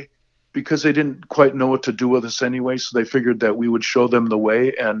leeway, because they didn't quite know what to do with us anyway, so they figured that we would show them the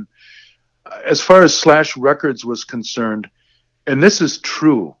way. And as far as Slash Records was concerned, and this is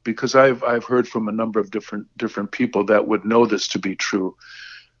true because I've heard from a number of different people that would know this to be true,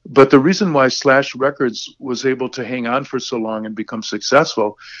 but the reason why Slash Records was able to hang on for so long and become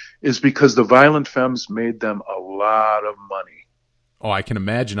successful is because the Violent Femmes made them a lot of money. Oh, I can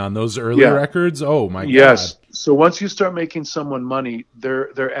imagine on those early records. Oh my God. Yes. So once you start making someone money,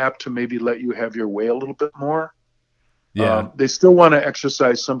 they're apt to maybe let you have your way a little bit more. Yeah. They still want to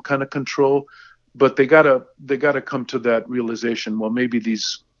exercise some kind of control, but they gotta come to that realization. Well, maybe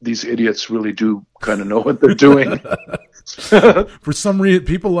these these idiots really do kind of know what they're doing. For some reason,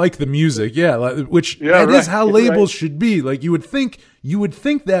 people like the music, that is how labels should be. Like you would think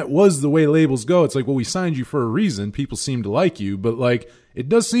that was the way labels go. It's like, well, we signed you for a reason. People seem to like you, but like it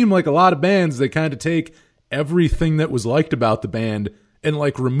does seem like a lot of bands, they kind of take everything that was liked about the band and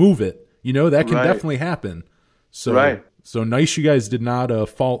like remove it. You know, that can definitely happen. So nice you guys did not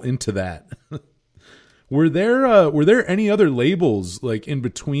fall into that. Were there any other labels like in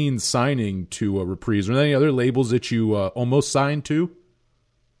between signing to Reprise? Were there any other labels that you almost signed to?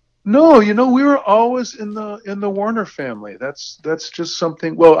 No, we were always in the Warner family. That's just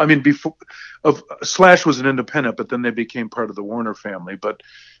something. Well, I mean, before Slash was an independent, but then they became part of the Warner family. But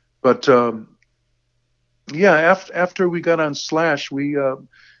after we got on Slash, we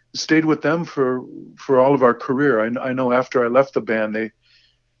stayed with them for all of our career. I know after I left the band,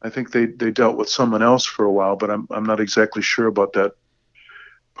 I think they dealt with someone else for a while, but I'm not exactly sure about that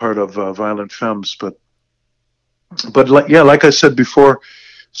part of Violent Femmes. But like I said before,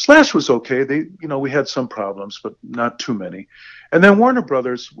 Slash was okay. We had some problems, but not too many. And then Warner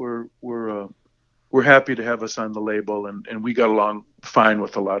Brothers were happy to have us on the label, and we got along fine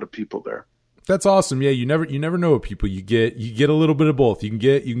with a lot of people there. That's awesome. Yeah, you never know what people you get. You get a little bit of both. You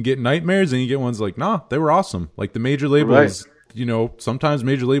can get nightmares, and you get ones like, nah, they were awesome. Like the major labels. Right. Sometimes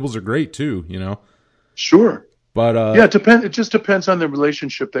major labels are great too, Sure. But it just depends on the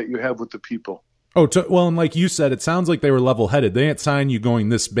relationship that you have with the people. And like you said, it sounds like they were level-headed. They didn't sign you going,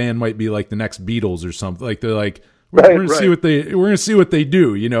 this band might be like the next Beatles or something. Like they're like, we're going to see what they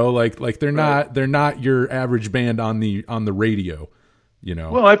do, like they're not your average band on the radio,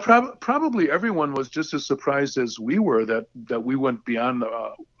 Well, I probably everyone was just as surprised as we were that we went beyond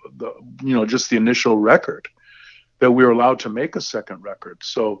the just the initial record, that we were allowed to make a second record.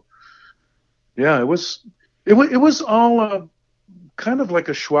 So, yeah, it was all kind of like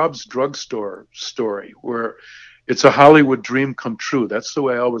a Schwab's drugstore story, where it's a Hollywood dream come true. That's the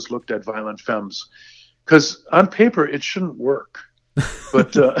way I always looked at Violent Femmes, because on paper it shouldn't work,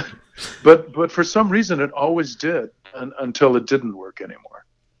 but but for some reason it always did until it didn't work anymore.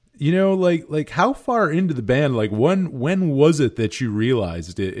 Like how far into the band, like when was it that you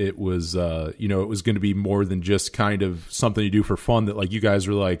realized it was, it was going to be more than just kind of something you do for fun, that like you guys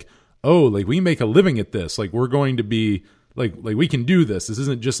were like, oh, like we make a living at this. Like we're going to be like we can do this. This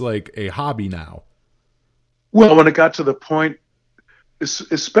isn't just like a hobby now. Well, when it got to the point,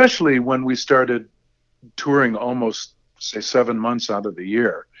 especially when we started touring almost say 7 months out of the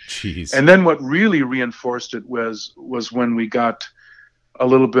year. Jeez. And then what really reinforced it was when we got a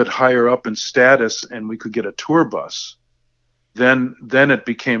little bit higher up in status and we could get a tour bus, then it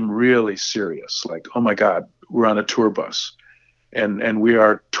became really serious. Like, oh my God, we're on a tour bus and we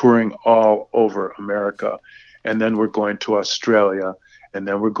are touring all over America. And then we're going to Australia, and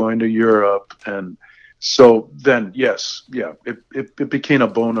then we're going to Europe. And so then, it became a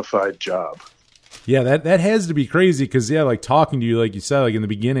bona fide job. Yeah, that has to be crazy, because like talking to you, like you said, like in the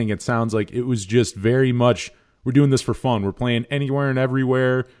beginning, it sounds like it was just very much, we're doing this for fun. We're playing anywhere and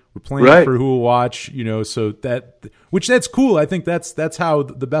everywhere. We're playing for who will watch, so that's cool. I think that's how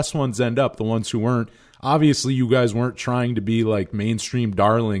the best ones end up, the ones who weren't. Obviously, you guys weren't trying to be like mainstream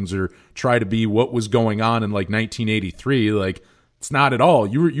darlings or try to be what was going on in like 1983. Like, it's not at all.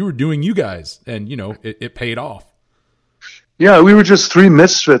 You were doing you guys, and it paid off. Yeah, we were just three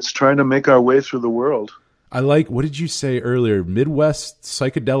misfits trying to make our way through the world. I like, what did you say earlier? Midwest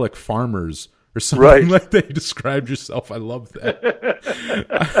psychedelic farmers or something like they described yourself. I love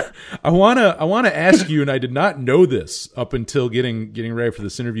that. I wanna ask you, and I did not know this up until getting ready for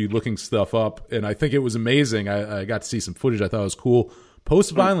this interview, looking stuff up, and I think it was amazing. I got to see some footage. I thought it was cool.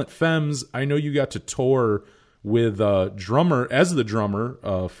 Post Violent Femmes, I know you got to tour with the drummer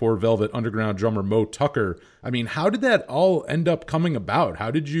for Velvet Underground drummer Mo Tucker. I mean, how did that all end up coming about?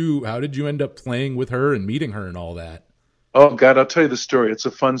 How did you end up playing with her and meeting her and all that? Oh God, I'll tell you the story. It's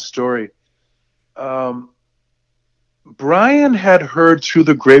a fun story. Brian had heard through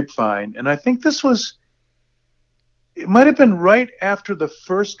the grapevine, and I think it might have been right after the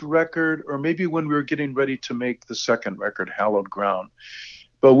first record, or maybe when we were getting ready to make the second record, Hallowed Ground.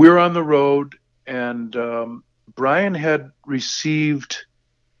 But we were on the road, and Brian had received,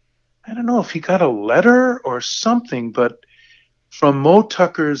 I don't know if he got a letter or something, but from Mo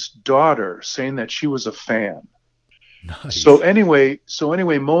Tucker's daughter saying that she was a fan. Nice. So anyway,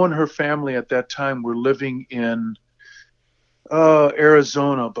 Mo and her family at that time were living in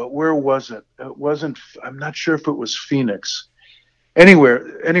Arizona, but where was it? It wasn't. I'm not sure if it was Phoenix.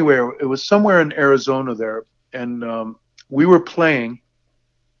 Anywhere, it was somewhere in Arizona there, and we were playing.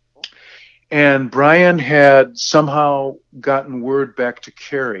 And Brian had somehow gotten word back to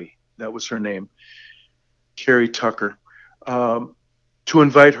Carrie, that was her name, Carrie Tucker, to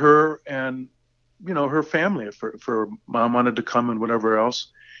invite her and, her family if her mom wanted to come and whatever else.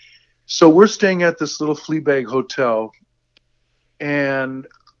 So we're staying at this little Fleabag hotel, and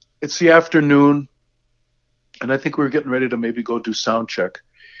it's the afternoon, and I think we were getting ready to maybe go do sound check.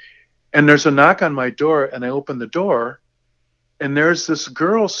 And there's a knock on my door, and I open the door, and there's this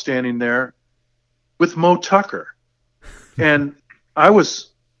girl standing there with Mo Tucker. And I was,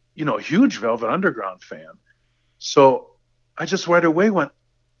 a huge Velvet Underground fan. So I just right away went,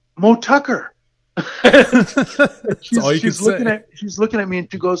 Mo Tucker. she's looking at me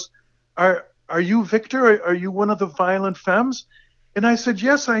and she goes, Are you Victor? Are you one of the Violent Femmes? And I said,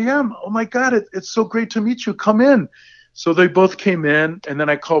 yes, I am. Oh my God, it's so great to meet you. Come in. So they both came in, and then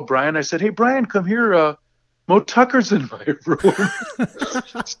I called Brian. I said, hey, Brian, come here. Mo Tucker's in my room.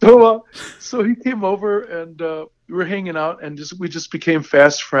 So he came over, and we were hanging out, and we just became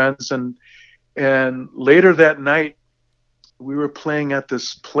fast friends. And later that night, we were playing at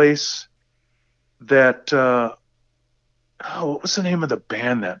this place that, what was the name of the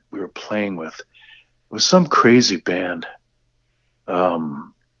band that we were playing with? It was some crazy band.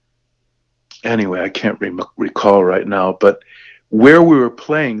 Anyway, I can't recall right now, but where we were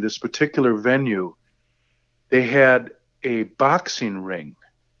playing, this particular venue, they had a boxing ring,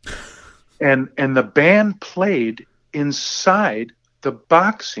 and the band played inside the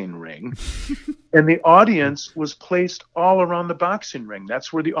boxing ring, and the audience was placed all around the boxing ring.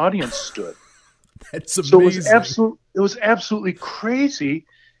 That's where the audience stood. That's amazing. So it was absolutely crazy.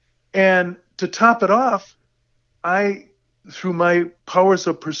 And to top it off, through my powers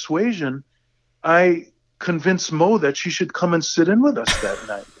of persuasion, I convinced Mo that she should come and sit in with us that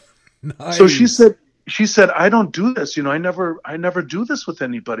night. Nice. So she said, I don't do this. I never do this with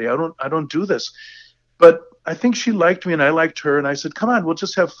anybody. I don't do this. But I think she liked me and I liked her. And I said, come on, we'll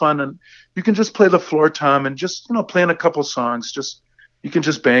just have fun. And you can just play the floor tom and just, playing a couple songs. You can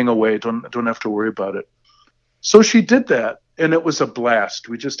just bang away. Don't have to worry about it. So she did that. And it was a blast.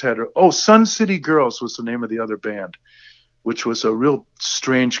 We just had her. Oh, Sun City Girls was the name of the other band, which was a real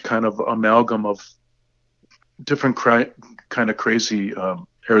strange kind of amalgam of different kind of crazy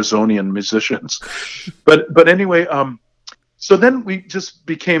Arizonian musicians. But anyway, so then we just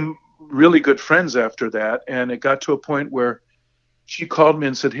became really good friends after that. And it got to a point where she called me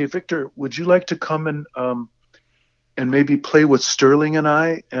and said, hey, Victor, would you like to come and maybe play with Sterling and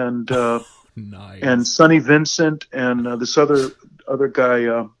I and nice. And Sonny Vincent and this other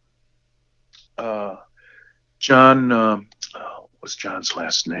guy, John, what was John's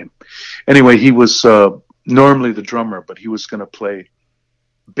last name? Anyway, he was normally the drummer, but he was going to play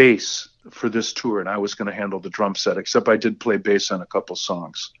bass for this tour, and I was going to handle the drum set, except I did play bass on a couple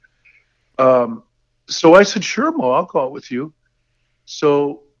songs. So I said, sure, Mo, I'll go out with you.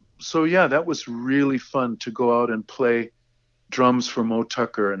 So yeah, that was really fun to go out and play drums for Mo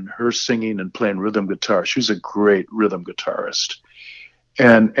Tucker and her singing and playing rhythm guitar. She was a great rhythm guitarist.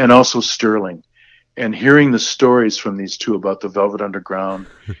 And also Sterling. And hearing the stories from these two about the Velvet Underground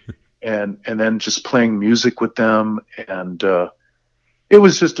and then just playing music with them. And it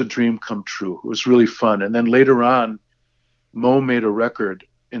was just a dream come true. It was really fun. And then later on, Mo made a record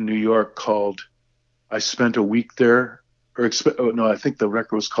in New York called I Spent a Week There. I think the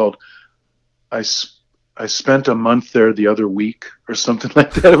record was called I Spent a Month There the Other Week or something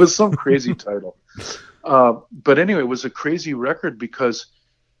like that. It was some crazy title. But anyway, it was a crazy record because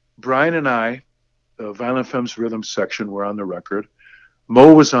Brian and I, the Violent Femmes rhythm section, were on the record.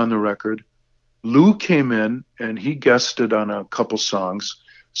 Mo was on the record. Lou came in and he guested on a couple songs.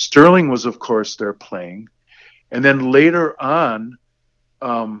 Sterling was, of course, there playing. And then later on,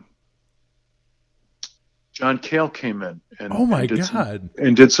 John Cale came in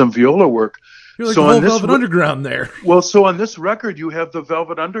and did some viola work. You're like the whole Velvet Underground there. Well, so on this record, you have the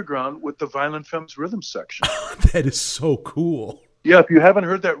Velvet Underground with the Violent Femmes rhythm section. That is so cool. Yeah, if you haven't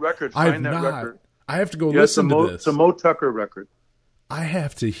heard that record, find that record. I have to go listen to this. It's a Mo Tucker record. I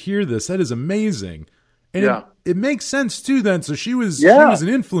have to hear this. That is amazing. And yeah. it makes sense, too, then. So she was an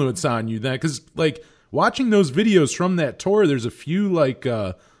influence on you then. Because, watching those videos from that tour, there's a few,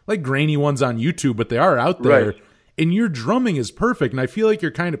 grainy ones on YouTube, but they are out there. Right. And your drumming is perfect. And I feel like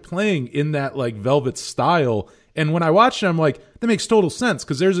you're kind of playing in that, Velvet style. And when I watched it, I'm like, that makes total sense.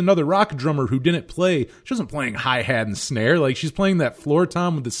 Because there's another rock drummer who didn't play. She wasn't playing hi-hat and snare. She's playing that floor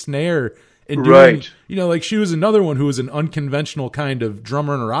tom with the snare. And doing, she was another one who was an unconventional kind of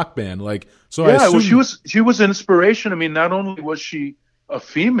drummer in a rock band. She was inspiration. I mean, not only was she a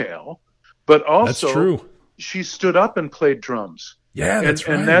female, but also that's true. She stood up and played drums. Yeah, that's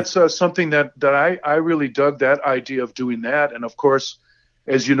right. And that's something that I really dug, that idea of doing that. And of course,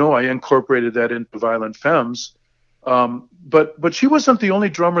 as you know, I incorporated that into Violent Femmes. But she wasn't the only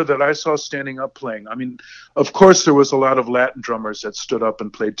drummer that I saw standing up playing. I mean, of course, there was a lot of Latin drummers that stood up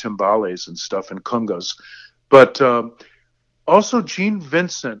and played timbales and stuff and congas. But also Gene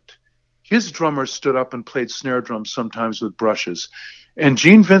Vincent, his drummer stood up and played snare drums sometimes with brushes. And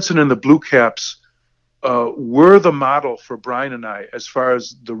Gene Vincent and the Blue Caps were the model for Brian and I as far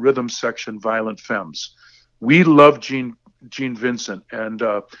as the rhythm section Violent Femmes. We loved Gene Vincent, and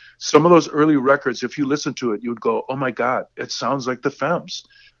some of those early records, if you listen to it, you'd go, "Oh my God, it sounds like the Femmes."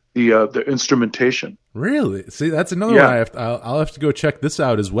 The instrumentation. Really? See, that's another one. I'll have to go check this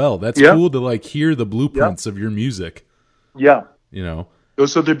out as well. That's cool to like hear the blueprints of your music. Yeah,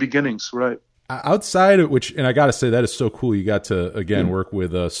 those are the beginnings, right? Outside of which, and I got to say that is so cool. You got to again work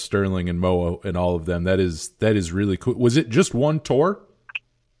with Sterling and Moa and all of them. That is really cool. Was it just one tour?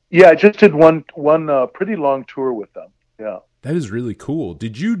 Yeah, I just did one pretty long tour with them. Yeah, that is really cool.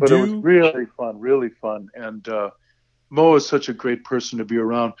 Did you It was really fun. And Mo is such a great person to be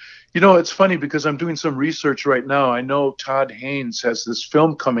around. It's funny because I'm doing some research right now. I know Todd Haynes has this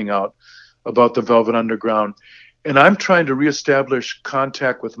film coming out about the Velvet Underground, and I'm trying to reestablish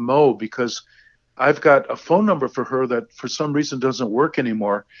contact with Mo because I've got a phone number for her that for some reason doesn't work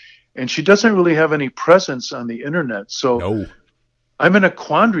anymore, and she doesn't really have any presence on the internet. So I'm in a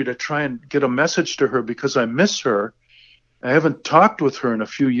quandary to try and get a message to her because I miss her. I haven't talked with her in a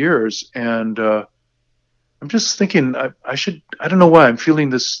few years, and I'm just thinking I should. I don't know why I'm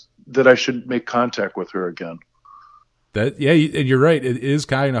feeling this, that I should make contact with her again. And you're right. It is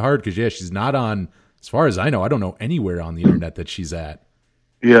kind of hard because she's not on. As far as I know, I don't know anywhere on the internet that she's at.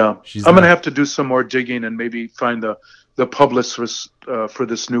 Yeah, I'm going to have to do some more digging and maybe find the publicist for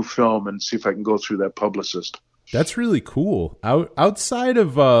this new film and see if I can go through that publicist. That's really cool. Outside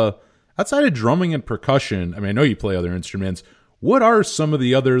of drumming and percussion, I mean, I know you play other instruments. What are some of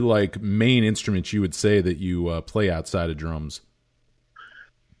the other like main instruments you would say that you play outside of drums?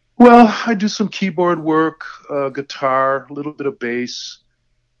 Well, I do some keyboard work, guitar, a little bit of bass,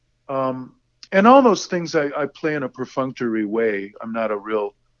 and all those things I play in a perfunctory way. I'm not a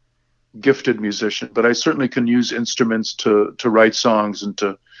real gifted musician, but I certainly can use instruments to write songs and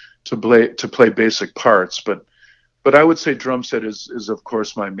to play basic parts. But I would say drum set is of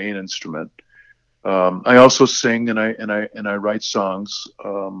course my main instrument. I also sing and I write songs.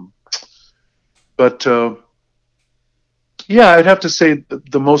 I'd have to say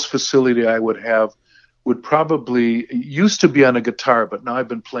the most facility I would have would probably used to be on a guitar, but now I've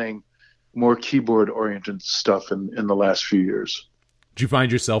been playing more keyboard oriented stuff in the last few years. Did you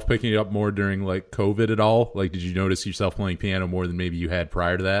find yourself picking it up more during like COVID at all? Like, did you notice yourself playing piano more than maybe you had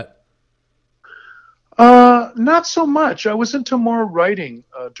prior to that? Not so much. I was into more writing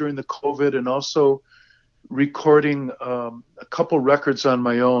during the COVID and also recording a couple records on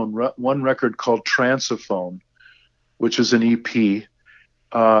my own. One record called Transophone, which is an EP,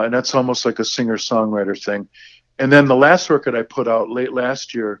 and that's almost like a singer-songwriter thing. And then the last record I put out late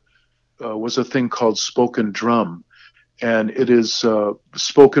last year was a thing called Spoken Drum, and it is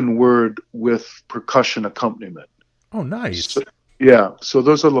spoken word with percussion accompaniment. Oh, nice. So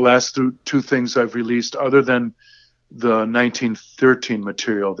those are the last two things I've released, other than the 1913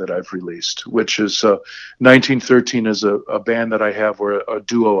 material that I've released, which is 1913 is a band that I have, or a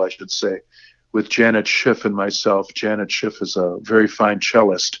duo, I should say, with Janet Schiff and myself. Janet Schiff is a very fine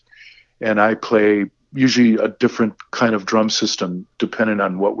cellist, and I play usually a different kind of drum system depending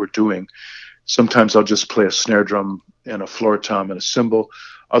on what we're doing. Sometimes I'll just play a snare drum and a floor tom and a cymbal.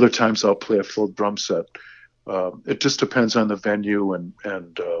 Other times I'll play a full drum set. It just depends on the venue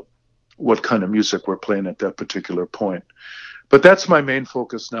and what kind of music we're playing at that particular point. But that's my main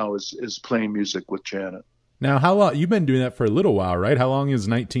focus now is playing music with Janet. Now, how long you've been doing that for a little while, right? How long is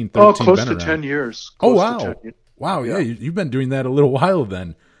 1913 Oh, close been to around? 10 years. Oh, wow. Wow, yeah, you've been doing that a little while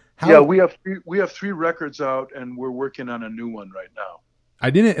then. We have three records out, and we're working on a new one right now. I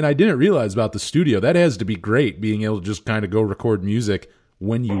didn't realize about the studio. That has to be great, being able to just kind of go record music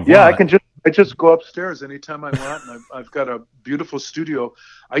when you want. Yeah, I just go upstairs anytime I want, and I've got a beautiful studio.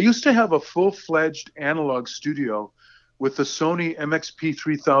 I used to have a full-fledged analog studio with the Sony MXP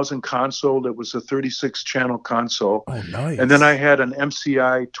 3000 console. That was a 36-channel console. Oh, nice. And then I had an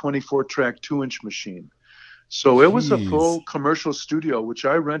MCI 24-track 2-inch machine. So it was a full commercial studio, which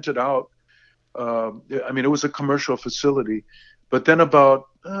I rented out. It was a commercial facility. But then about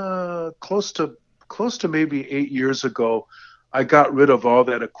close to maybe 8 years ago, I got rid of all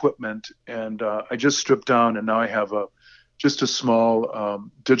that equipment, and I just stripped down, and now I have just a small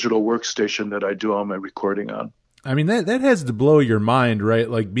digital workstation that I do all my recording on. I mean, that has to blow your mind, right?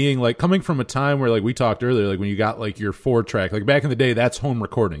 Like being like coming from a time where, like we talked earlier, like when you got like your 4-track, like back in the day, that's home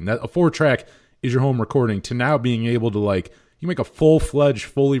recording. That a 4-track is your home recording, to now being able to like, you make a full-fledged,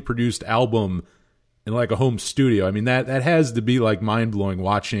 fully produced album in like a home studio. I mean, that has to be like mind blowing,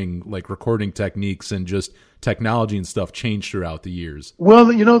 watching like recording techniques and just technology and stuff change throughout the years.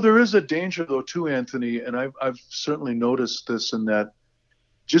 Well, you know, there is a danger though too, Anthony, and I've certainly noticed this, in that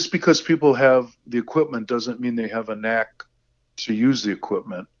just because people have the equipment doesn't mean they have a knack to use the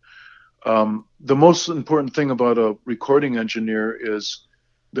equipment. The most important thing about a recording engineer is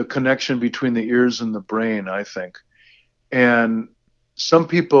the connection between the ears and the brain, I think. And some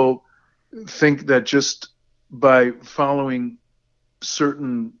people think that just by following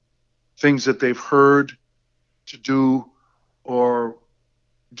certain things that they've heard to do, or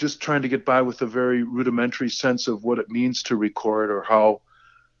just trying to get by with a very rudimentary sense of what it means to record, or how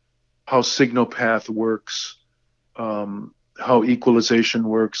signal path works, how equalization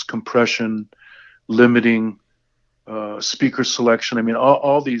works, compression, limiting, speaker selection. I mean,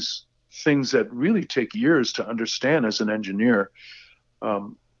 all these things that really take years to understand as an engineer.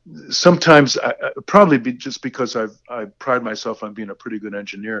 Sometimes, probably just because I pride myself on being a pretty good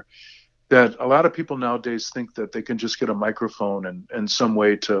engineer, that a lot of people nowadays think that they can just get a microphone and some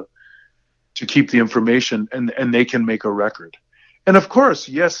way to keep the information, and they can make a record. And of course,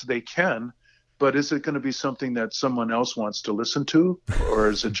 yes, they can, but is it going to be something that someone else wants to listen to, or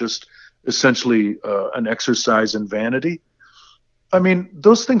is it just essentially an exercise in vanity? I mean,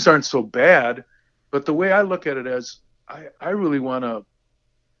 those things aren't so bad, but the way I look at it is, I really want to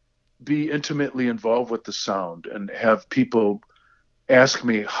be intimately involved with the sound and have people ask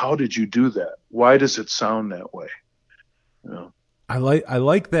me, how did you do that? Why does it sound that way? You know? I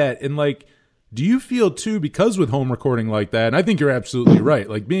like that. And like, do you feel too, because with home recording like that, and I think you're absolutely right,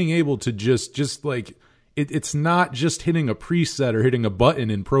 like being able to just like, it's not just hitting a preset or hitting a button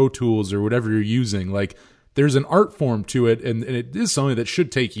in Pro Tools or whatever you're using. Like there's an art form to it, and it is something that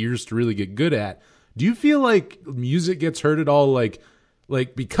should take years to really get good at. Do you feel like music gets hurt at all? Like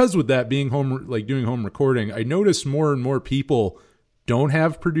because with that being home, like doing home recording, I notice more and more people don't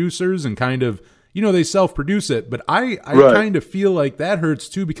have producers and kind of, you know, they self-produce it. But I Right. kind of feel like that hurts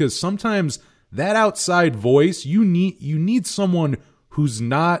too, because sometimes that outside voice, you need someone who's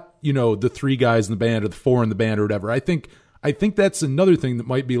not, you know, the 3 guys in the band or the 4 in the band or whatever. I think that's another thing that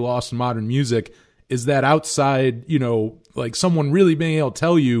might be lost in modern music, is that outside, you know, like someone really being able to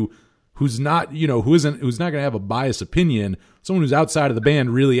tell you who's not, you know, who's not going to have a biased opinion, someone who's outside of the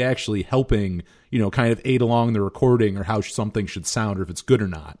band really actually helping, you know, kind of aid along the recording or how something should sound or if it's good or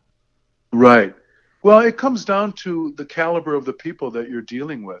not. Right. Well, it comes down to the caliber of the people that you're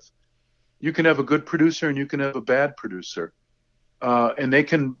dealing with. You can have a good producer and you can have a bad producer. And they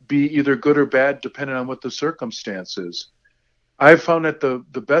can be either good or bad depending on what the circumstance is. I've found that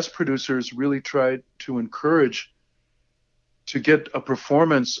the best producers really try to encourage to get a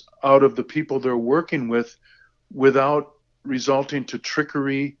performance out of the people they're working with without resulting to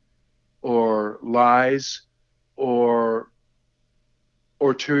trickery or lies or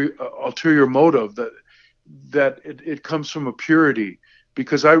to ulterior motive, that it comes from a purity.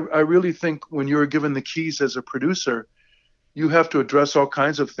 Because I really think when you're given the keys as a producer, you have to address all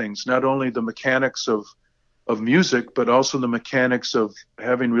kinds of things, not only the mechanics of music, but also the mechanics of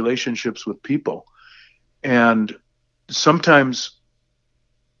having relationships with people. And sometimes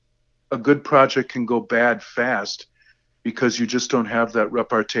a good project can go bad fast because you just don't have that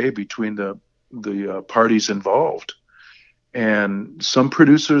repartee between the parties involved. And some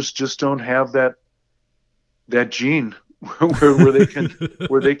producers just don't have that gene where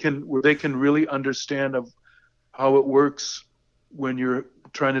they can really understand of how it works when you're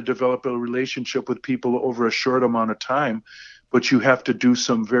trying to develop a relationship with people over a short amount of time, but you have to do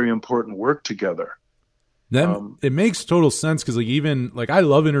some very important work together. Then it makes total sense, because like even like I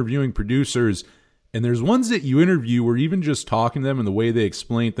love interviewing producers, and there's ones that you interview where even just talking to them and the way they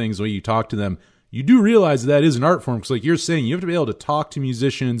explain things, the way you talk to them, you do realize that is an art form. Because like you're saying, you have to be able to talk to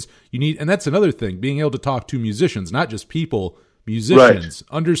musicians. And that's another thing, being able to talk to musicians, not just people, musicians.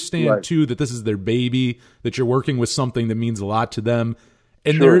 Right. Understand too that this is their baby, that you're working with something that means a lot to them.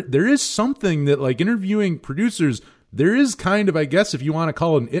 And Sure. there is something that like interviewing producers, there is kind of, I guess, if you want to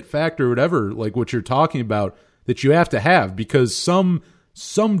call it an it factor or whatever, like what you're talking about, that you have to have, because some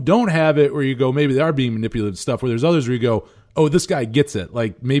don't have it, where you go, maybe they are being manipulative stuff, where there's others where you go, oh, this guy gets it.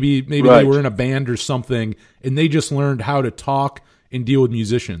 Like maybe Right. they were in a band or something and they just learned how to talk and deal with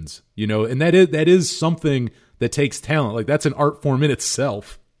musicians, you know, and that is something that takes talent. Like that's an art form in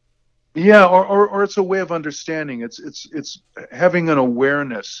itself. Yeah, or it's a way of understanding. It's having an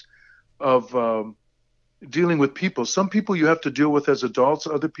awareness of dealing with people. Some people you have to deal with as adults,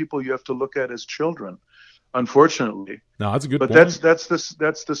 other people you have to look at as children, unfortunately. No, that's a good but point. that's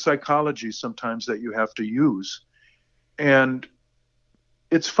the psychology sometimes that you have to use. And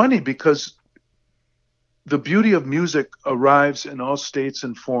it's funny because the beauty of music arrives in all states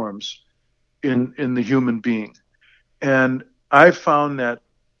and forms in the human being. And I've found that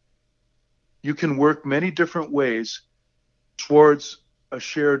you can work many different ways towards a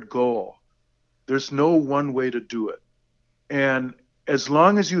shared goal. There's no one way to do it. And as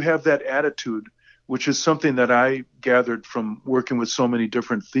long as you have that attitude, which is something that I gathered from working with so many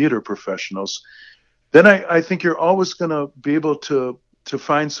different theater professionals, then I think you're always going to be able to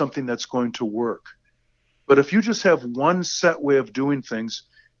find something that's going to work. But if you just have one set way of doing things,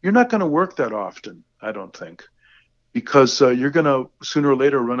 you're not going to work that often, I don't think, because you're going to sooner or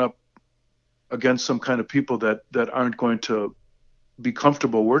later run up against some kind of people that aren't going to be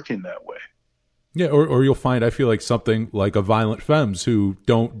comfortable working that way. Yeah, or you'll find, I feel like, something like a Violent Femmes who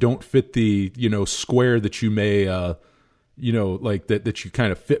don't fit the, square that you may, like that you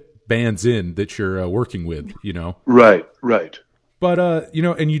kind of fit bands in that you're working with, Right. But,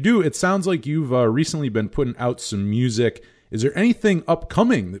 and you do, it sounds like you've recently been putting out some music. Is there anything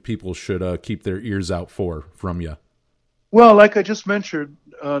upcoming that people should keep their ears out for from you? Well, like I just mentioned,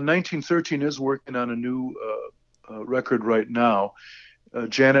 1913 is working on a new record right now.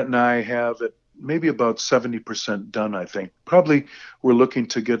 Janet and I have it maybe about 70% done, I think. Probably we're looking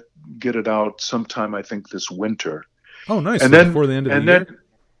to get it out sometime, I think, this winter. Oh, nice. And so then, before the end of the year? Then,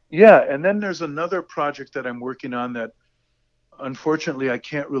 yeah, and then there's another project that I'm working on that, unfortunately, I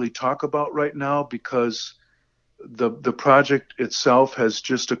can't really talk about right now because the project itself has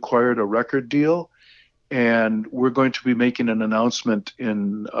just acquired a record deal, and we're going to be making an announcement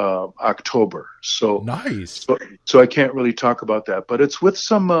in October. So nice. So I can't really talk about that, but it's with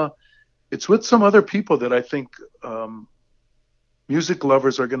some other people that I think music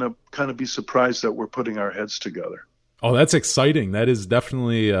lovers are going to kind of be surprised that we're putting our heads together. Oh, that's exciting. That is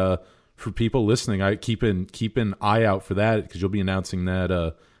definitely for people listening. I keep an eye out for that because you'll be announcing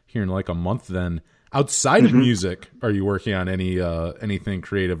that here in like a month. Then, outside of music, are you working on anything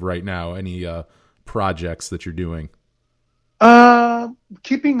creative right now? Any projects that you're doing?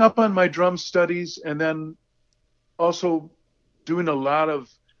 Keeping up on my drum studies, and then also doing a lot of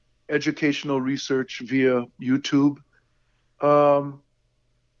educational research via YouTube, and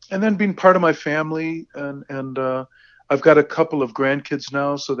then being part of my family, and I've got a couple of grandkids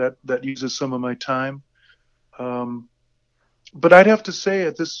now, so that uses some of my time. But I'd have to say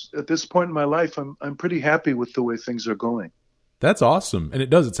at this point in my life, I'm pretty happy with the way things are going. That's awesome. And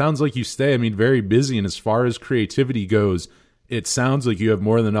it sounds like you stay, very busy. And as far as creativity goes, it sounds like you have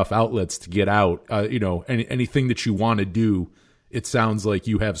more than enough outlets to get out. Anything that you want to do, it sounds like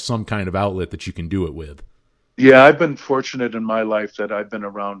you have some kind of outlet that you can do it with. Yeah, I've been fortunate in my life that I've been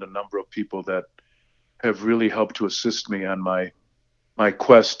around a number of people that have really helped to assist me on my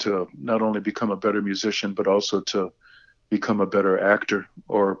quest to not only become a better musician, but also to become a better actor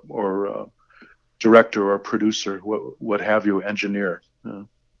or director or producer, what have you, engineer.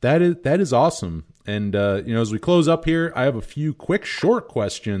 That is awesome. And as we close up here, I have a few quick short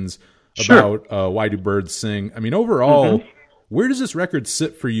questions about Why Do Birds Sing. Overall, where does this record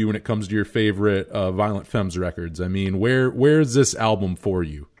sit for you when it comes to your favorite Violent Femmes records? Where is this album for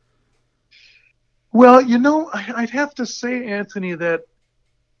you? Well, I'd have to say, Anthony, that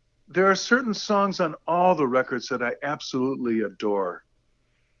there are certain songs on all the records that I absolutely adore.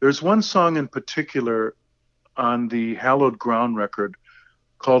 There's one song in particular on the Hallowed Ground record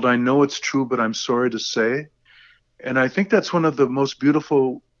called I Know It's True, But I'm Sorry to Say. And I think that's one of the most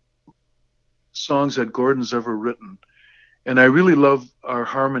beautiful songs that Gordon's ever written. And I really love our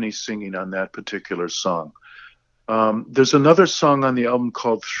harmony singing on that particular song. There's another song on the album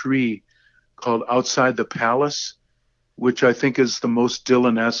called 3, called Outside the Palace, which I think is the most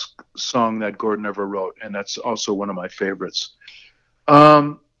Dylan-esque song that Gordon ever wrote. And that's also one of my favorites.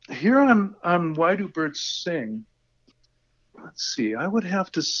 Here on Why Do Birds Sing, let's see, I would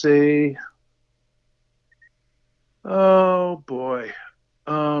have to say, oh boy,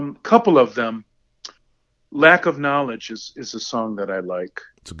 couple of them. Lack of Knowledge is a song that I like.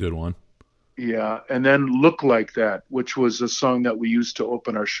 It's a good one. Yeah, and then Look Like That, which was a song that we used to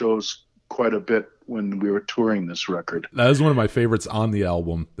open our shows quite a bit when we were touring this record. That is one of my favorites on the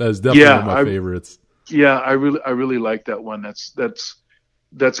album. That is definitely one of my favorites. Yeah, I really like that one.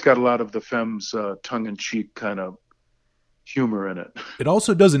 That's got a lot of the Femmes tongue-in-cheek kind of humor in it. It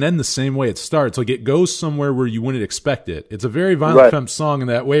also doesn't end the same way it starts. Like, it goes somewhere where you wouldn't expect it. It's a very Violent Femmes song in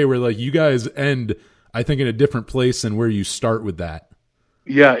that way where, like, you guys end, I think, in a different place than where you start with that.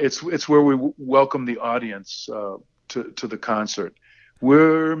 Yeah, it's where we welcome the audience to the concert.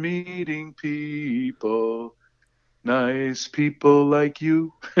 We're meeting people, nice people like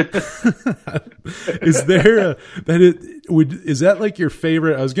you. Is there is that like your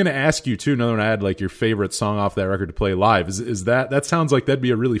favorite? I was going to ask you too. Another one I had, like, your favorite song off that record to play live. Is that sounds like that'd be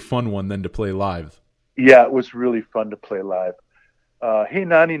a really fun one then to play live? Yeah, it was really fun to play live. Hey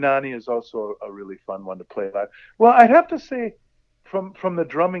Nani Nani is also a really fun one to play live. Well, I'd have to say, from the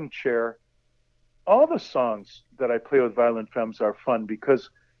drumming chair, all the songs that I play with Violent Femmes are fun because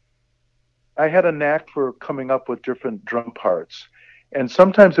I had a knack for coming up with different drum parts. And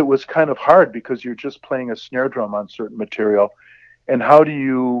sometimes it was kind of hard because you're just playing a snare drum on certain material. And how do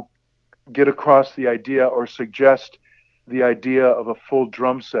you get across the idea or suggest the idea of a full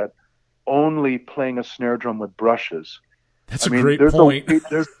drum set only playing a snare drum with brushes? That's a great point.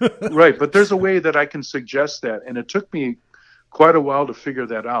 Right, but there's a way that I can suggest that. And it took me quite a while to figure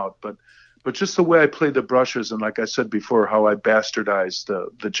that out. But just the way I play the brushes, and like I said before, how I bastardized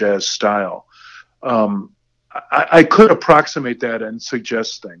the jazz style, I could approximate that and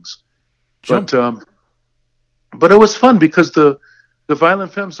suggest things. But it was fun because the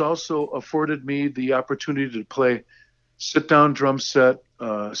Violent Femmes also afforded me the opportunity to play sit-down drum set,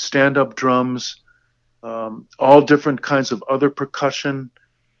 stand-up drums, all different kinds of other percussion.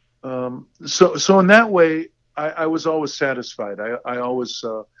 So in that way, I was always satisfied. I always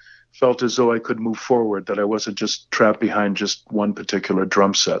felt as though I could move forward, that I wasn't just trapped behind just one particular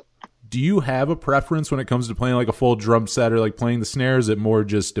drum set. Do you have a preference when it comes to playing like a full drum set or like playing the snare? Is it more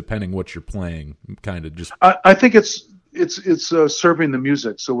just depending what you're playing? Kind of just. I think it's serving the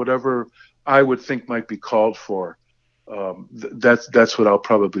music. So whatever I would think might be called for, that's what I'll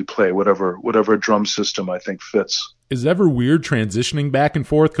probably play. Whatever drum system I think fits. Is it ever weird transitioning back and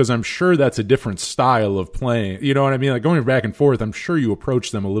forth? Because I'm sure that's a different style of playing. You know what I mean? Like going back and forth, I'm sure you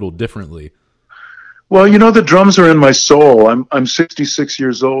approach them a little differently. Well, the drums are in my soul. I'm 66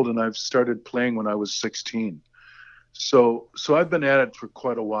 years old, and I've started playing when I was 16. So I've been at it for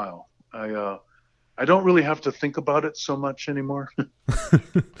quite a while. I don't really have to think about it so much anymore.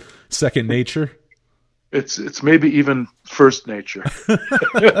 Second nature. It's maybe even first nature.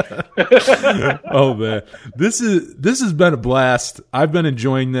 Oh man, this has been a blast. I've been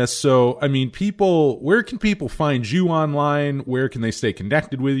enjoying this. So, I mean, where can people find you online? Where can they stay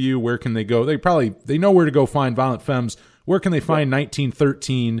connected with you? Where can they go? They know where to go find Violent Femmes. Where can they find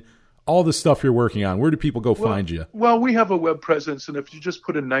 1913? All the stuff you're working on. Where do people go find you? Well, we have a web presence, and if you just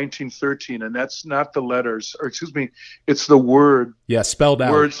put in 1913, and that's not the letters, or excuse me, it's the word. Yeah, spelled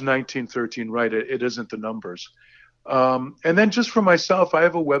out. Words 1913, right? It isn't the numbers. And then just for myself, I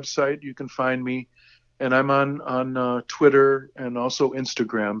have a website. You can find me, and I'm on Twitter and also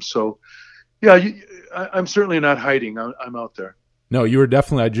Instagram. So, yeah, I'm certainly not hiding. I'm out there. No, you were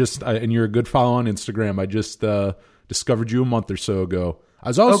definitely. And you're a good follow on Instagram. I just discovered you a month or so ago. I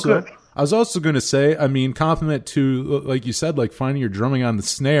was also going to say, I mean, compliment to, like you said, like finding your drumming on the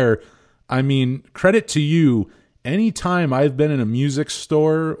snare. I mean, credit to you. Anytime I've been in a music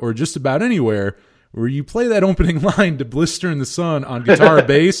store or just about anywhere where you play that opening line to Blister in the Sun on guitar or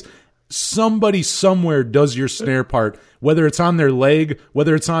bass, somebody somewhere does your snare part, whether it's on their leg,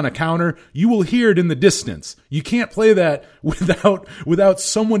 whether it's on a counter, you will hear it in the distance. You can't play that without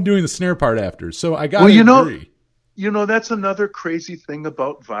someone doing the snare part after. So I got to agree. That's another crazy thing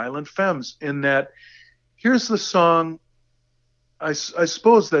about Violent Femmes, in that here's the song I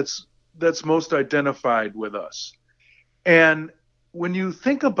suppose that's most identified with us. And when you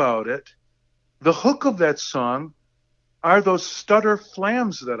think about it, the hook of that song are those stutter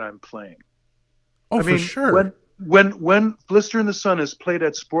flams that I'm playing. Oh, for sure. When Blister in the Sun is played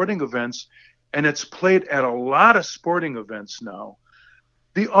at sporting events, and it's played at a lot of sporting events now,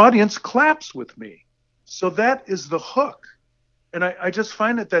 the audience claps with me. So that is the hook. And I just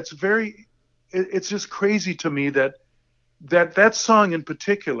find that's it's just crazy to me that song in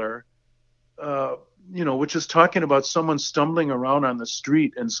particular, which is talking about someone stumbling around on the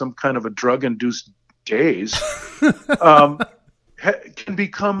street in some kind of a drug-induced daze, can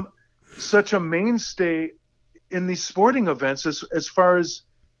become such a mainstay in these sporting events as far as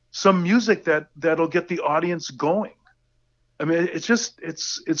some music that'll get the audience going. I mean,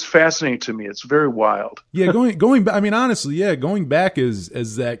 it's fascinating to me. It's very wild. Yeah, going back. I mean, honestly, yeah, going back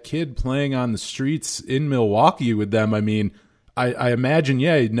as that kid playing on the streets in Milwaukee with them. I mean, I imagine,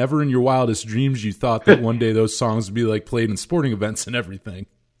 yeah, never in your wildest dreams you thought that one day those songs would be like played in sporting events and everything.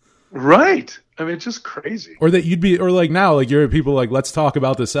 Right. I mean, it's just crazy. Or that you'd be, or like now, like you're people like, let's talk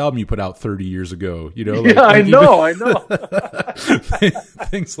about this album you put out 30 years ago. You know, like, yeah, like I know.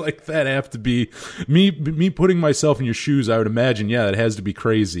 Things like that have to be me putting myself in your shoes. I would imagine, yeah, it has to be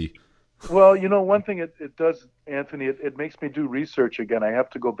crazy. Well, one thing it does, Anthony, it makes me do research again. I have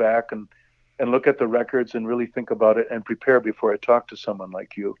to go back and look at the records and really think about it and prepare before I talk to someone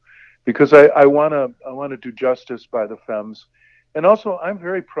like you, because I want to do justice by the Femmes. And also, I'm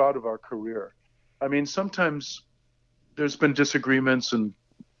very proud of our career. I mean, sometimes there's been disagreements and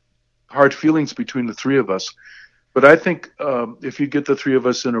hard feelings between the three of us. But I think if you get the three of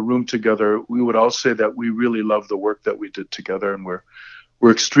us in a room together, we would all say that we really love the work that we did together, and we're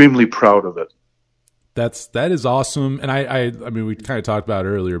extremely proud of it. That is awesome. And I mean, we kind of talked about it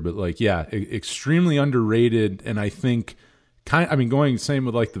earlier, but like, yeah, extremely underrated. And I think going same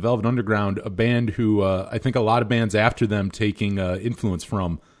with like the Velvet Underground, a band who I think a lot of bands after them taking influence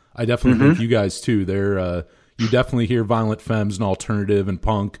from. I definitely think you guys too. They're you definitely hear Violent Femmes and alternative and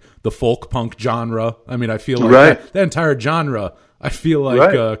punk, the folk punk genre. I mean, I feel like that entire genre, I feel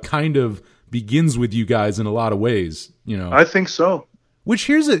like kind of begins with you guys in a lot of ways. I think so. Which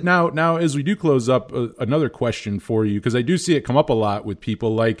here's it now. Now, as we do close up, another question for you, because I do see it come up a lot with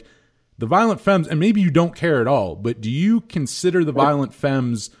people like the Violent Femmes, and maybe you don't care at all, but do you consider the Violent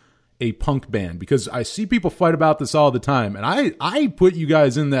Femmes a punk band? Because I see people fight about this all the time, and I put you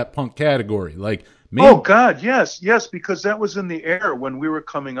guys in that punk category. Like, maybe... Oh God, yes, because that was in the air when we were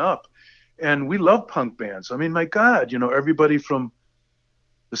coming up, and we love punk bands. I mean, my God, everybody from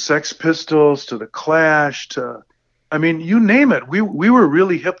the Sex Pistols to the Clash to, I mean, you name it. We were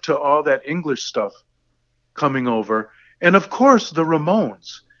really hip to all that English stuff coming over, and of course the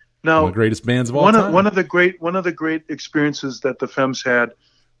Ramones. Now, one of the greatest bands of all time. One of the great experiences that the Femmes had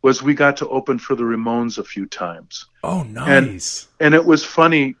was we got to open for the Ramones a few times. Oh, nice! And it was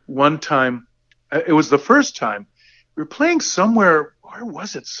funny. One time, it was the first time we were playing somewhere. Where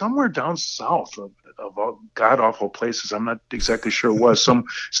was it? Somewhere down south of all god awful places. I'm not exactly sure it was some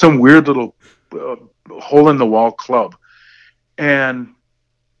weird little hole in the wall club, and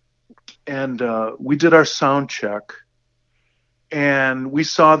we did our sound check. And we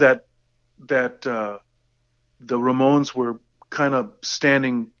saw that the Ramones were kind of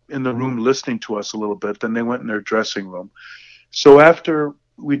standing in the room listening to us a little bit. Then they went in their dressing room. So after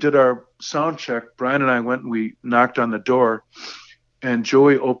we did our sound check, Brian and I went and we knocked on the door, and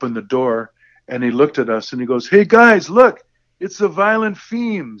Joey opened the door and he looked at us and he goes, "Hey guys, look, it's the Violent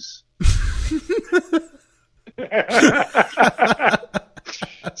Femmes."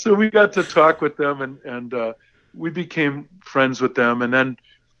 So we got to talk with them and we became friends with them. And then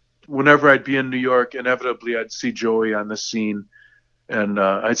whenever I'd be in New York, inevitably I'd see Joey on the scene. And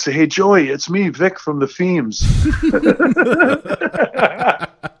I'd say, "Hey, Joey, it's me, Vic from the Femmes."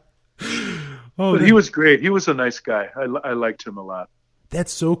 But he was great. He was a nice guy. I liked him a lot.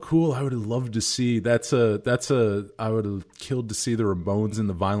 That's so cool. I would have loved to see. I would have killed to see the Ramones and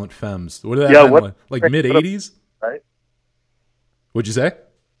the Violent Femmes. What did that like mid 80s? Right. What'd you say?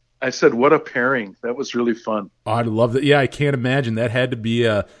 I said, what a pairing. That was really fun. Oh, I'd love that. Yeah, I can't imagine. That had to be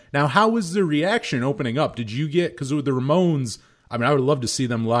Now, how was the reaction opening up? Did you get, because with the Ramones, I mean, I would love to see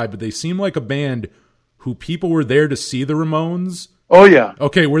them live, but they seem like a band who people were there to see the Ramones. Oh, yeah.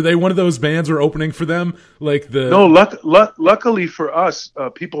 Okay, were they one of those bands who were opening for them? No, luckily for us,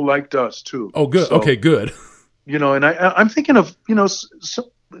 people liked us, too. Oh, good. So, okay, good. And I'm thinking of,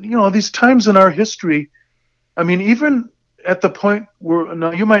 these times in our history. I mean, even at the point where,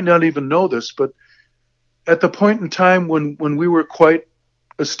 now you might not even know this, but at the point in time when we were quite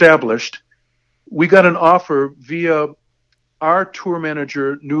established, we got an offer via our tour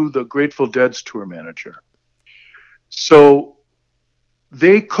manager knew the Grateful Dead's tour manager. So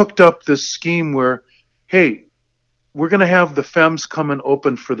they cooked up this scheme where, hey, we're going to have the Femmes come and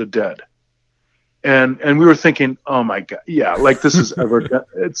open for the Dead. And we were thinking, oh my God, yeah, like this is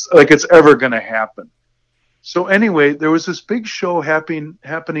it's ever going to happen. So anyway, there was this big show happening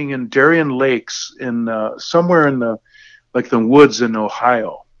in Darien Lakes in somewhere in the woods in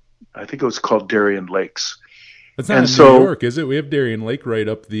Ohio. I think it was called Darien Lakes. That's not in New York, is it? We have Darien Lake right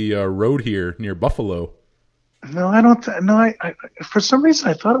up the road here near Buffalo. No, I don't. I for some reason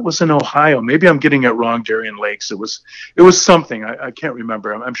I thought it was in Ohio. Maybe I'm getting it wrong. Darien Lakes. It was something. I can't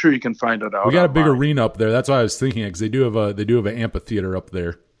remember. I'm sure you can find it out. We got a big arena up there. That's why I was thinking, because they do have an amphitheater up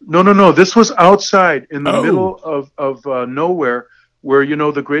there. No. This was outside in the middle of nowhere, where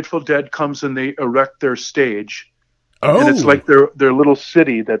the Grateful Dead comes and they erect their stage, and it's like their little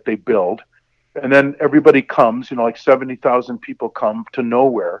city that they build, and then everybody comes. Like 70,000 people come to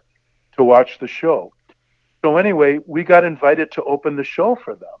nowhere to watch the show. So anyway, we got invited to open the show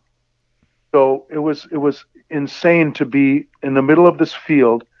for them. So it was insane to be in the middle of this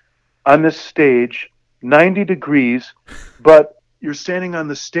field on this stage, 90 degrees, but you're standing on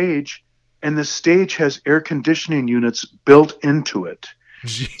the stage and the stage has air conditioning units built into it.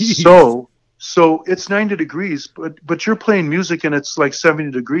 Jeez. So it's 90 degrees, but you're playing music and it's like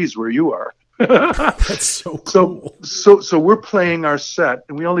 70 degrees where you are. That's so cool. So we're playing our set,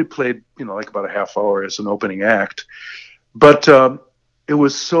 and we only played, like about a half hour as an opening act. But it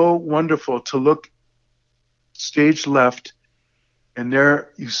was so wonderful to look stage left, and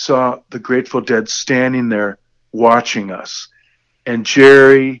there you saw the Grateful Dead standing there watching us. And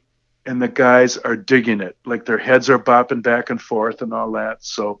Jerry and the guys are digging it, like their heads are bopping back and forth and all that.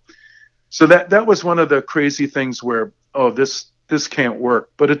 So that was one of the crazy things where, this can't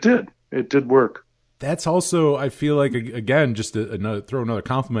work, but it did. It did work. That's also, I feel like, again, just throw another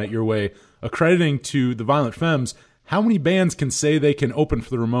compliment your way, accrediting to the Violent Femmes. How many bands can say they can open for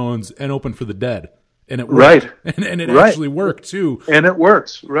the Ramones and open for the Dead? And it worked. Right. And it actually worked, too. And it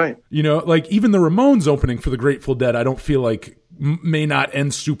works, right. Like even the Ramones opening for the Grateful Dead, I don't feel like may not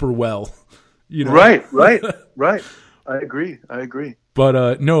end super well. Right. I agree.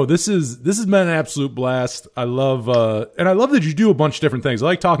 But no, this has been an absolute blast. I love that you do a bunch of different things. I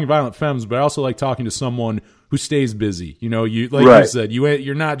like talking Violent Femmes, but I also like talking to someone who stays busy. You said,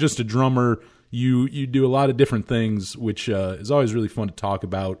 you're not just a drummer. You do a lot of different things, which is always really fun to talk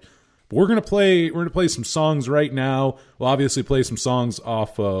about. But we're gonna play some songs right now. We'll obviously play some songs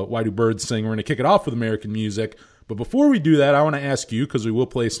off Why Do Birds Sing. We're gonna kick it off with American music. But before we do that, I want to ask you, because we will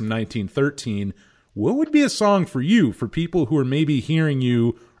play some 1913. What would be a song for you, for people who are maybe hearing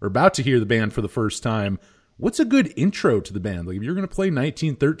you or about to hear the band for the first time? What's a good intro to the band? Like if you're going to play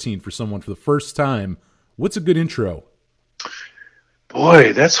 1913 for someone for the first time, what's a good intro?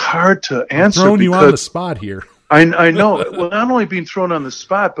 Boy, that's hard to answer. I'm throwing you on the spot here. I know. Well, not only being thrown on the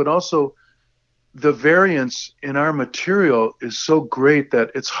spot, but also the variance in our material is so great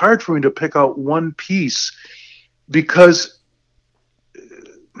that it's hard for me to pick out one piece, because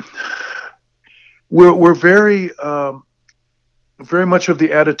we're very much of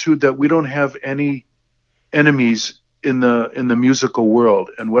the attitude that we don't have any enemies in the musical world.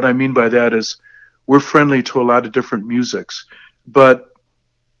 And what I mean by that is we're friendly to a lot of different musics, but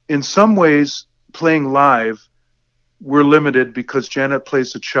in some ways playing live, we're limited because Janet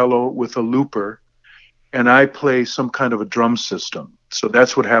plays the cello with a looper and I play some kind of a drum system. So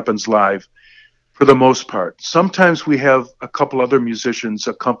that's what happens live for the most part. Sometimes we have a couple other musicians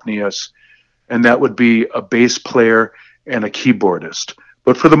accompany us, and that would be a bass player and a keyboardist.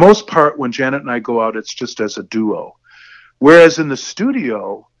 But for the most part, when Janet and I go out, it's just as a duo. Whereas in the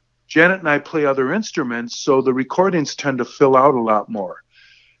studio, Janet and I play other instruments, so the recordings tend to fill out a lot more.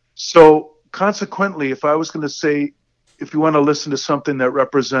 So consequently, if I was going to say, if you want to listen to something that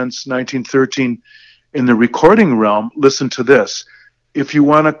represents 1913 in the recording realm, listen to this. If you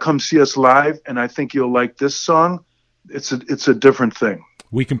want to come see us live, and I think you'll like this song, it's a different thing.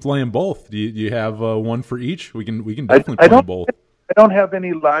 We can play them both. Do you have one for each? We can definitely play them both. I don't have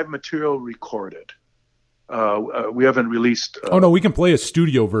any live material recorded. We haven't released. Oh no, we can play a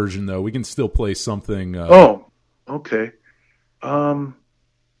studio version though. We can still play something. Okay. Well,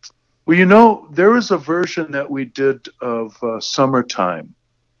 there is a version that we did of "Summertime,"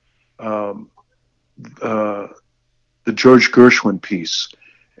 the George Gershwin piece,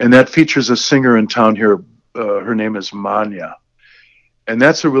 and that features a singer in town here. Her name is Manya. And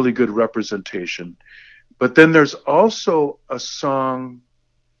that's a really good representation. But then there's also a song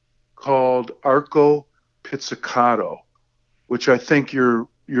called Arco Pizzicato, which I think your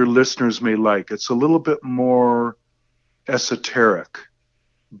listeners may like. It's a little bit more esoteric,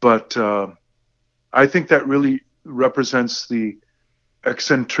 but I think that really represents the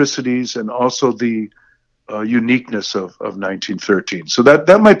eccentricities and also the uniqueness of 1913. So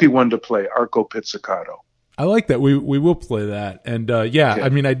that might be one to play, Arco Pizzicato. I like that. We will play that. And okay. I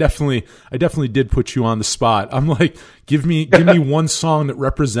mean, I definitely did put you on the spot. I'm like, give me one song that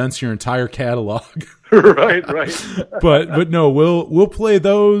represents your entire catalog. Right. But no, we'll play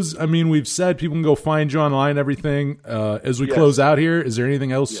those. I mean, we've said people can go find you online and everything. As we close out here, is there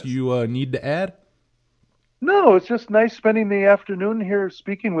anything else you need to add? No, it's just nice spending the afternoon here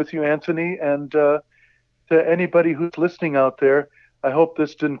speaking with you, Anthony, and to anybody who's listening out there. I hope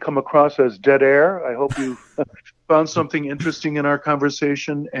this didn't come across as dead air. I hope you found something interesting in our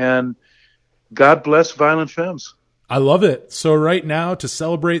conversation, and God bless Violent Femmes. I love it. So right now, to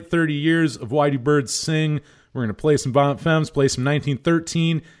celebrate 30 years of Why Do Birds Sing, we're going to play some Violent Femmes, play some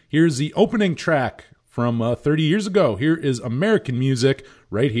 1913. Here's the opening track from 30 years ago. Here is American music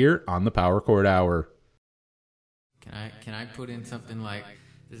right here on the Power Chord Hour. Can I put in something like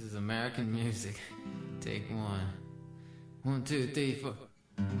This is American music. Take one. 1, 2, 3, 4.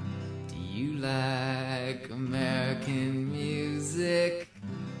 Do you like American music?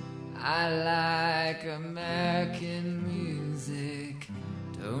 I like American music.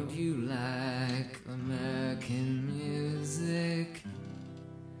 Don't you like American music,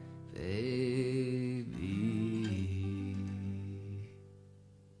 baby?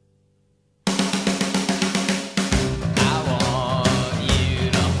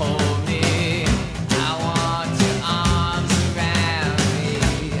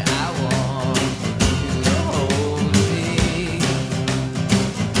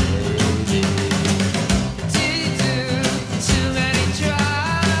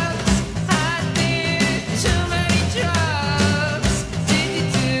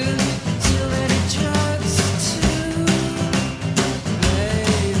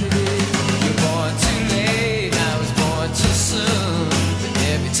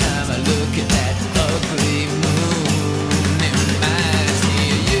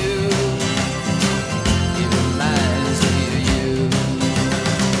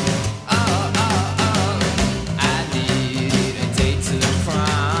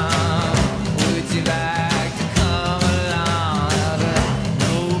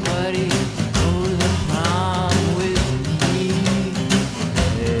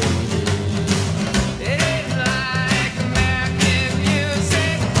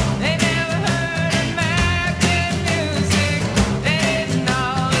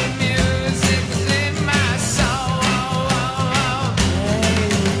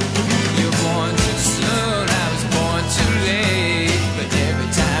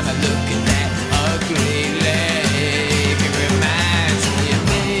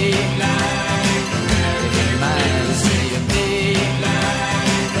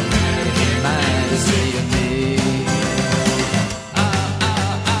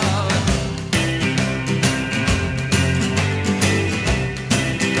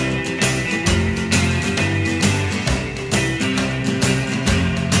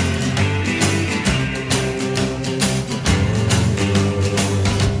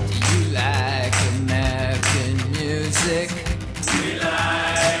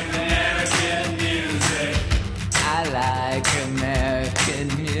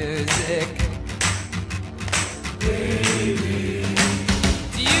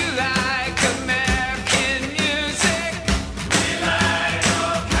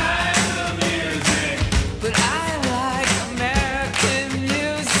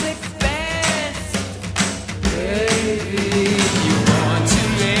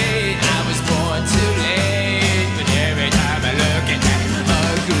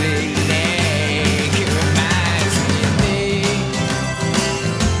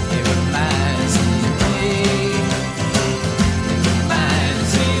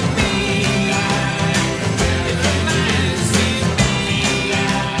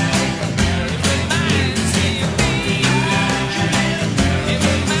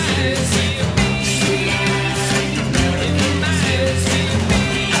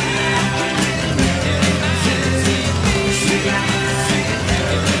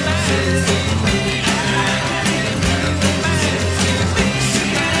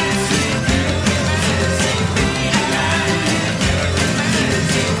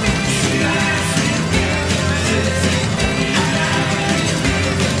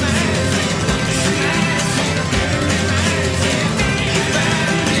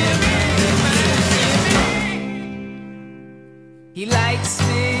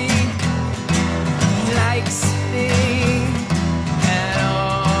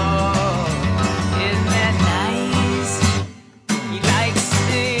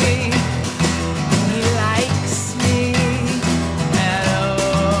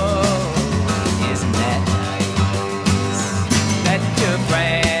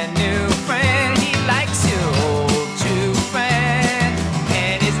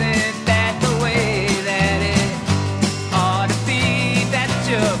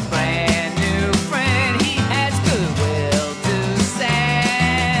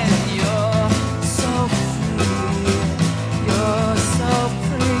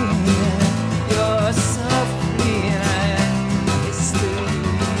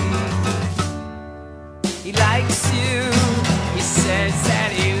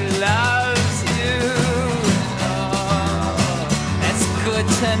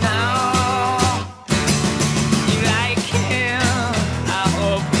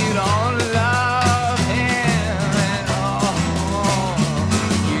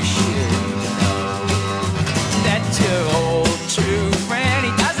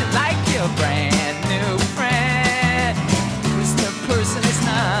 person is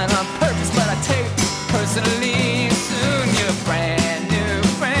not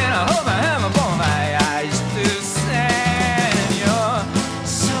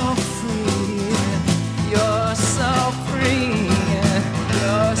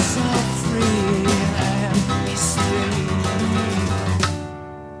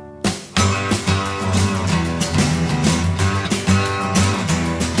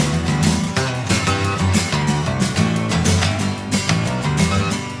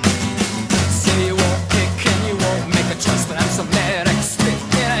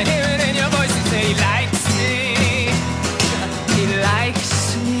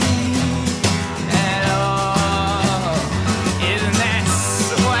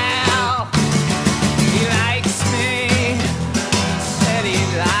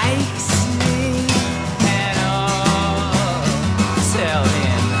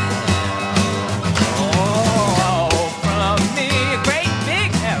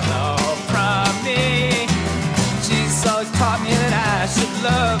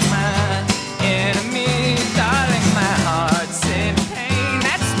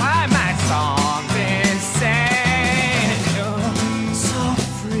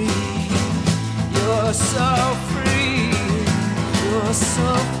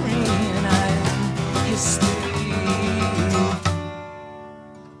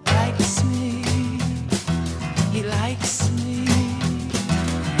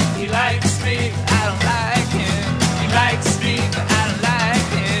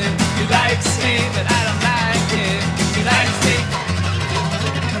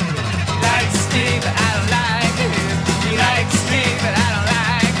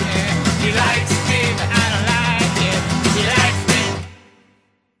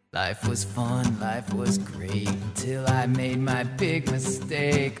my big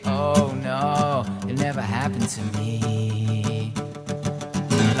mistake. Oh no, it never happened to me.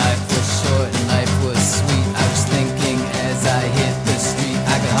 Life was short and life was sweet. I was thinking as I hit the street,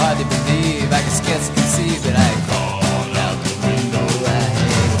 I could hardly believe, I could scarce conceive that I had gone out the window. I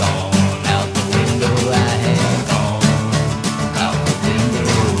had gone out the window. I had gone out the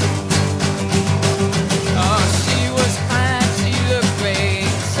window. Oh, she was fine, she looked great,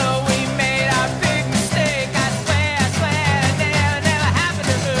 so we made our big mistake. I swear it never happened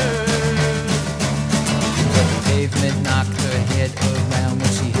to her. But the pavement knocked her head around when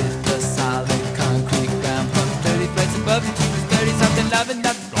she hit the solid concrete ground. From 30 plates above, she was 30-something, loving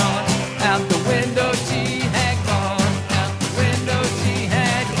up, gone out the window. She had gone out the window. She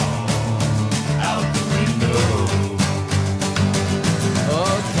had gone out the window.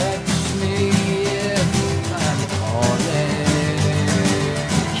 Oh, catch me if I'm falling.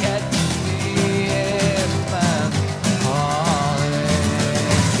 Catch me if I'm falling.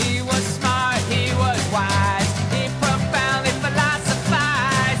 He was smart, he was wise, he profoundly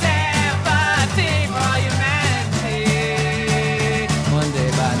philosophized. Empathy for humanity. One day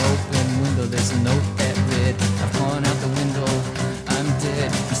by an open window there's a note that read, I've gone out the window, I'm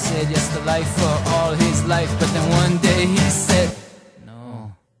dead. He said yes to life for all his life, but then one day he said,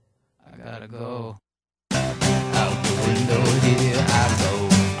 no, I gotta go. Out the window here I go.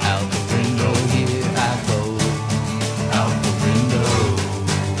 Out the window here I go. Out the window.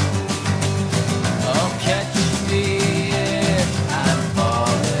 Oh, catch me if I'm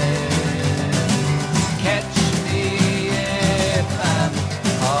falling. Catch me if I'm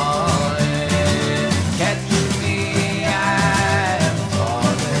falling. Catch me, I'm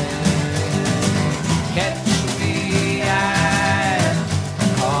falling. Catch me, I'm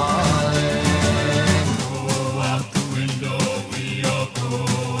falling. Go out the window, we all go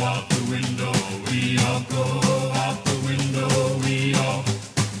out the window, we all go out the window, we all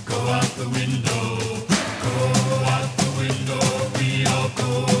go out the window. Go out the window, we all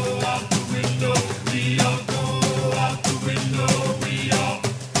go out the window, we all go out the window, we all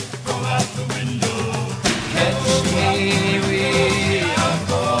go out the window. Catch me, we are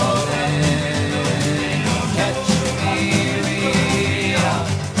falling. Catch me, we are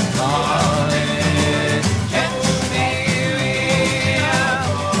falling. Catch me, we are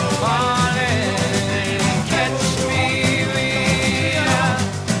falling. Catch me, we are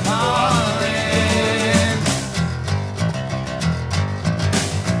falling.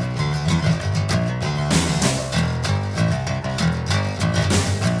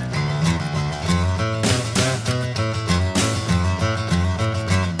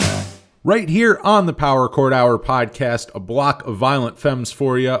 Right here on the Power Chord Hour podcast, a block of Violent Femmes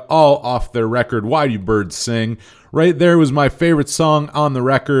for you, all off their record, Why Do Birds Sing? Right there was my favorite song on the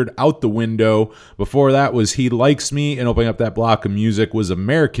record, Out the Window. Before that was He Likes Me, and opening up that block of music was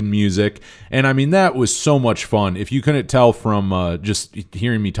American Music. And I mean, that was so much fun. If you couldn't tell from just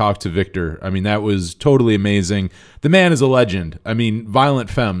hearing me talk to Victor, I mean, that was totally amazing. The man is a legend. I mean, Violent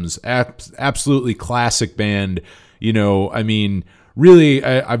Femmes, absolutely classic band. You know, I mean, really,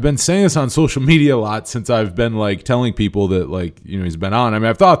 I've been saying this on social media a lot since I've been like telling people that, like, you know, he's been on. I mean,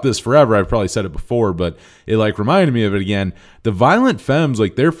 I've thought this forever. I've probably said it before, but it like reminded me of it again. The Violent Femmes,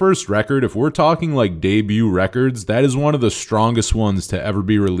 like their first record, if we're talking like debut records, that is one of the strongest ones to ever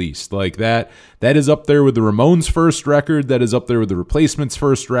be released. Like that is up there with the Ramones' first record. That is up there with the Replacements'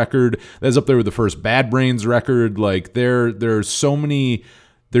 first record. That is up there with the first Bad Brains record. Like there's so many.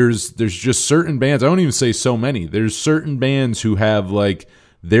 There's just certain bands, I don't even say so many, there's certain bands who have like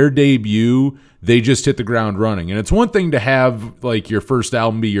their debut, they just hit the ground running. And it's one thing to have like your first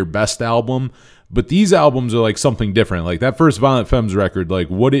album be your best album, but these albums are like something different. Like that first Violent Femmes record, like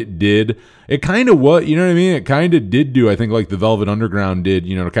what it did, it kind of what, you know what I mean? It kind of did do, I think, like the Velvet Underground did,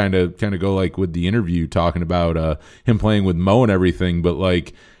 you know, to kind of go like with the interview talking about him playing with Mo and everything, but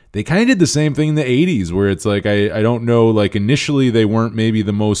like they kind of did the same thing in the 80s where it's like, I don't know, like initially they weren't maybe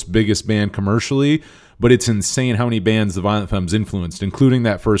the most biggest band commercially, but it's insane how many bands the Violent Femmes influenced, including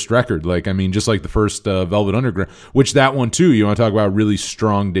that first record. Like, I mean, just like the first Velvet Underground, which that one too, you want to talk about really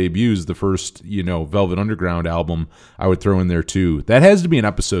strong debuts, the first, you know, Velvet Underground album I would throw in there too. That has to be an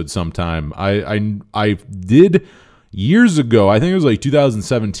episode sometime. I did years ago, I think it was like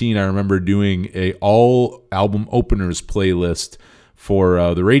 2017, I remember doing a all album openers playlist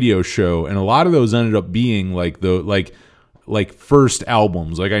for the radio show, and a lot of those ended up being like the like first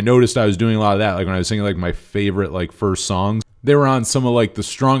albums. Like I noticed I was doing a lot of that, like when I was singing like my favorite like first songs, they were on some of like the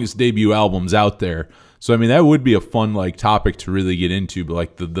strongest debut albums out there. So I mean, that would be a fun like topic to really get into, but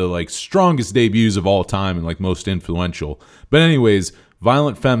like the like strongest debuts of all time and like most influential. But anyways,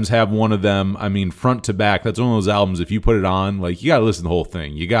 Violent Femmes have one of them. I mean, front to back, that's one of those albums, if you put it on, like, you got to listen to the whole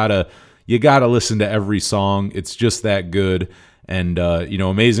thing. You gotta listen to every song. It's just that good. And,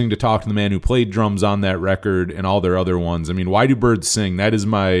 amazing to talk to the man who played drums on that record and all their other ones. I mean, Why Do Birds Sing? It's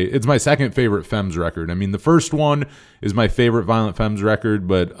my second favorite Femmes record. I mean, the first one is my favorite Violent Femmes record,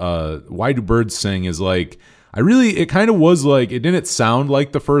 but Why Do Birds Sing is like, it kind of was like, it didn't sound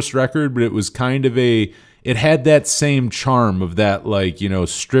like the first record, but it was kind of it had that same charm of that, like,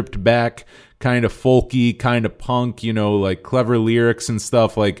 stripped back, kind of folky, kind of punk, like clever lyrics and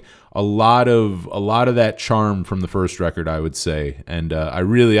stuff, like a lot of that charm from the first record, I would say. And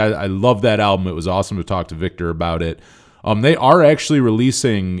I love that album. It was awesome to talk to Victor about it. They are actually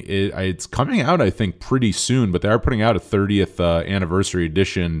releasing it. It's coming out, I think, pretty soon, but they are putting out a 30th anniversary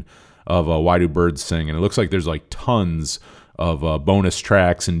edition of Why Do Birds Sing, and it looks like there's like tons of bonus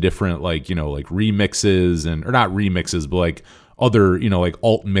tracks and different like remixes or not remixes, but like other like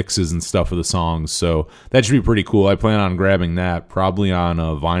alt mixes and stuff of the songs. So that should be pretty cool. I plan on grabbing that probably on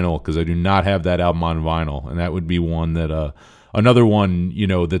vinyl, because I do not have that album on vinyl, and that would be one that another one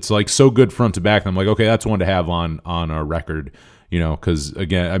that's like so good front to back. And I'm like, okay, that's one to have on a record. Because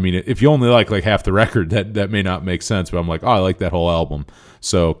again, I mean, if you only like half the record, that may not make sense. But I'm like, oh, I like that whole album.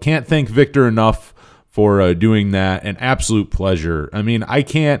 So can't thank Victor enough for doing that. An absolute pleasure. I mean, I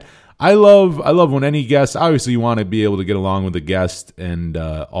love when any guest, obviously you want to be able to get along with the guest and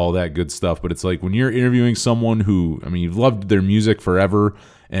all that good stuff. But it's like when you're interviewing someone who, I mean, you've loved their music forever.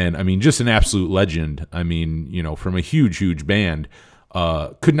 And I mean, just an absolute legend. I mean, from a huge, huge band,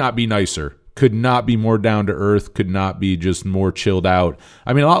 could not be nicer. Could not be more down to earth, could not be just more chilled out.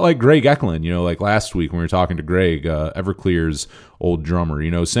 I mean, a lot like Greg Eklund, like last week when we were talking to Greg, Everclear's old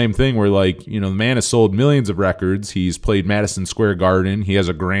drummer, same thing where like, the man has sold millions of records. He's played Madison Square Garden. He has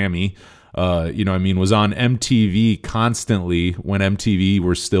a Grammy, was on MTV constantly when MTV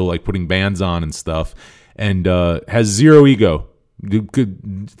were still like putting bands on and stuff, and has zero ego.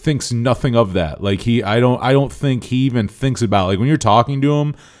 Thinks nothing of that. Like I don't think he even thinks about, like, when you're talking to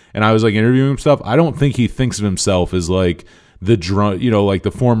him, and I was like interviewing him stuff, I don't think he thinks of himself as like the like the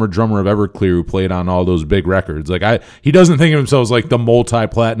former drummer of Everclear who played on all those big records. Like he doesn't think of himself as like the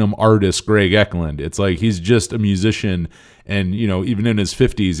multi-platinum artist Greg Eklund. It's like he's just a musician, and even in his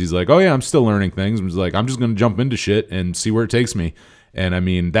 50s, he's like, oh yeah, I'm still learning things. He's like, I'm just gonna jump into shit and see where it takes me. And I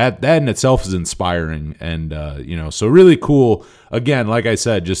mean, that in itself is inspiring, and so really cool. Again, like I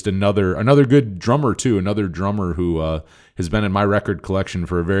said, just another good drummer too. Another drummer who has been in my record collection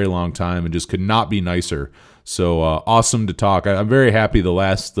for a very long time, and just could not be nicer. So awesome to talk. I'm very happy. The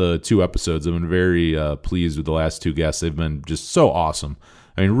last 2 episodes, I've been very pleased with the last 2 guests. They've been just so awesome.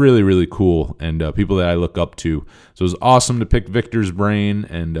 I mean, really, really cool, and people that I look up to. So it was awesome to pick Victor's brain,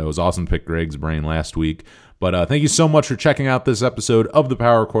 and it was awesome to pick Greg's brain last week. But thank you so much for checking out this episode of the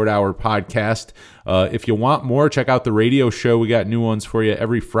Power Chord Hour podcast. If you want more, check out the radio show. We got new ones for you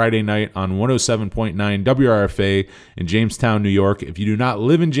every Friday night on 107.9 WRFA in Jamestown, New York. If you do not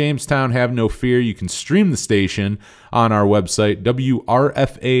live in Jamestown, have no fear. You can stream the station on our website,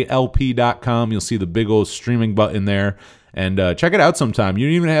 WRFALP.com. You'll see the big old streaming button there. And check it out sometime. You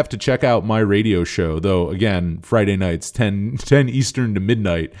don't even have to check out my radio show, though, again, Friday nights, 10 Eastern to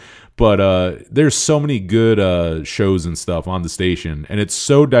midnight. But there's so many good shows and stuff on the station, and it's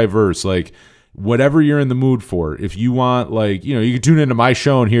so diverse. Like, whatever you're in the mood for. If you want, like, you can tune into my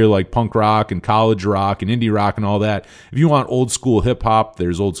show and hear, like, punk rock and college rock and indie rock and all that. If you want old school hip-hop,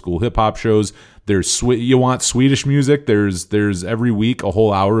 there's old school hip-hop shows. You want Swedish music, there's every week a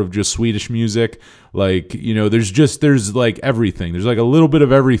whole hour of just Swedish music. Like, there's like everything. There's like a little bit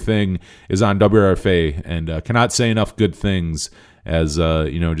of everything is on WRFA, and cannot say enough good things as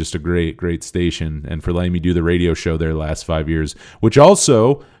just a great station, and for letting me do the radio show there the last 5 years. Which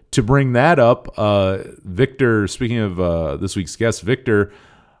also, to bring that up, Victor, speaking of this week's guest, Victor,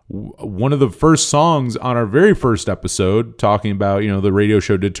 one of the first songs on our very first episode, talking about, the radio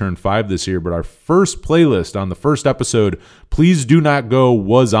show did turn 5 this year, but our first playlist on the first episode, Please Do Not Go,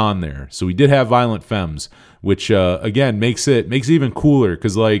 was on there. So we did have Violent Femmes, which again makes it even cooler,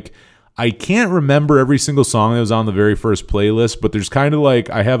 because like, I can't remember every single song that was on the very first playlist, but there's kind of like,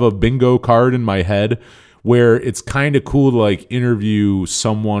 I have a bingo card in my head where it's kind of cool to like interview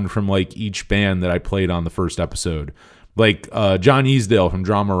someone from like each band that I played on the first episode. Like John Easdale from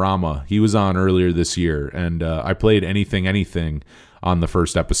Dramarama, he was on earlier this year, and I played Anything on the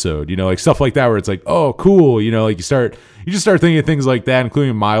first episode. Like stuff like that where it's like, oh, cool. Like you just start thinking of things like that,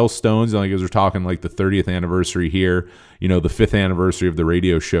 including milestones. Like as we're talking like the 30th anniversary here, the 5th anniversary of the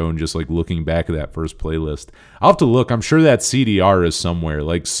radio show, and just like looking back at that first playlist. I'll have to look. I'm sure that CDR is somewhere.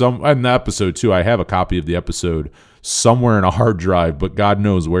 Like in the episode too, I have a copy of the episode somewhere in a hard drive, but God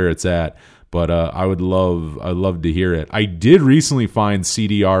knows where it's at. But I'd love to hear it. I did recently find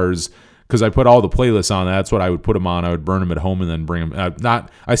CDRs because I put all the playlists on. That's what I would put them on. I would burn them at home and then bring them.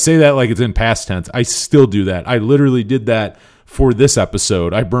 I say that like it's in past tense. I still do that. I literally did that for this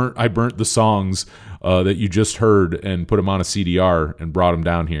episode. I burnt the songs that you just heard and put them on a CDR and brought them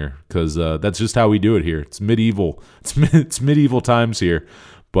down here because that's just how we do it here. It's medieval. It's medieval times here.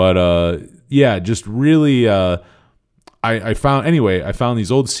 But yeah, just really. I found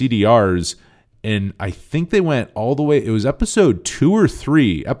these old CDRs, and I think they went all the way. It was episode 2 or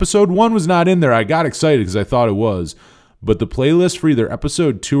 3. Episode 1 was not in there. I got excited because I thought it was, but the playlist for either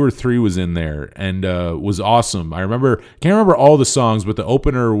episode 2 or 3 was in there and was awesome. Can't remember all the songs, but the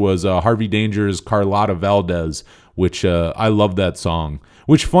opener was Harvey Danger's Carlotta Valdez, which I love that song.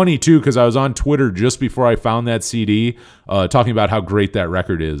 Which funny too, because I was on Twitter just before I found that CD, talking about how great that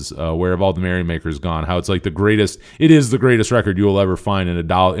record is. Where Have All the Merrymakers Gone? How it's like the greatest. It is the greatest record you will ever find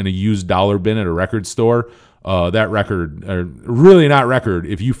in a used dollar bin at a record store. That record, really not record.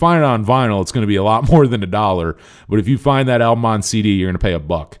 If you find it on vinyl, it's going to be a lot more than $1. But if you find that album on CD, you're going to pay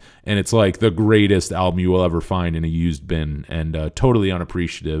 $1. And it's like the greatest album you will ever find in a used bin, and totally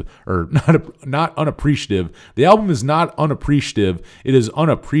unappreciative, or not unappreciative. The album is not unappreciative; it is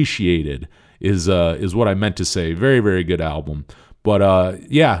unappreciated. Is what I meant to say. Very, very good album. But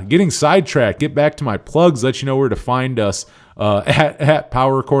yeah, getting sidetracked. Get back to my plugs. Let you know where to find us. At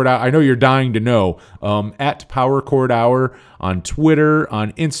Power Chord Hour. I know you're dying to know. At Power Chord Hour on Twitter,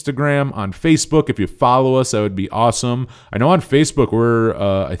 on Instagram, on Facebook. If you follow us, that would be awesome. I know on Facebook we're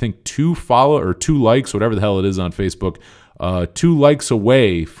I think 2 likes, whatever the hell it is on Facebook. 2 likes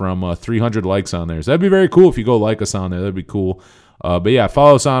away from 300 likes on there. So that'd be very cool if you go like us on there. That'd be cool. But yeah,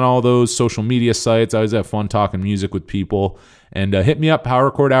 follow us on all those social media sites. I always have fun talking music with people. And hit me up,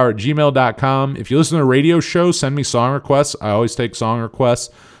 powerchordour@gmail.com. If you listen to a radio show, send me song requests. I always take song requests.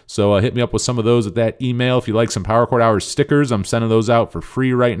 So hit me up with some of those at that email. If you like some Power Chord Hour stickers, I'm sending those out for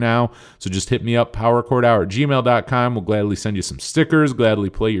free right now. So just hit me up, powerchordour@gmail.com. We'll gladly send you some stickers, gladly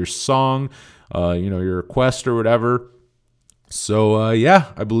play your song, your request or whatever. So, yeah,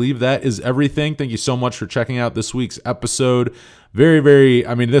 I believe that is everything. Thank you so much for checking out this week's episode. Very, very,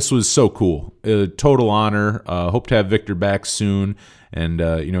 this was so cool. A total honor. Hope to have Victor back soon. And,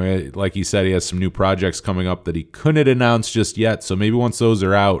 like he said, he has some new projects coming up that he couldn't announce just yet. So maybe once those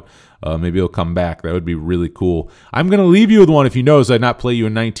are out, maybe he'll come back. That would be really cool. I'm going to leave you with one. If you notice, I did not play you a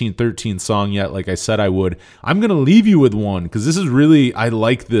 1913 song yet, like I said I would. I'm going to leave you with one because this is really, I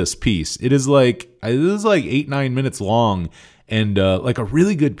like this piece. It is like 8-9 minutes long. And like a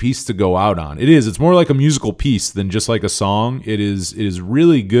really good piece to go out on. It's more like a musical piece than just like a song. It is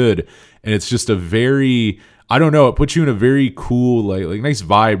really good, and it's just a very, I don't know, it puts you in a very cool, like nice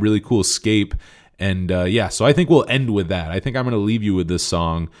vibe, really cool escape. And yeah, so I think we'll end with that. I think I'm going to leave you with this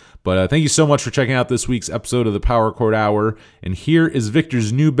song. But thank you so much for checking out this week's episode of the Power Chord Hour. And here is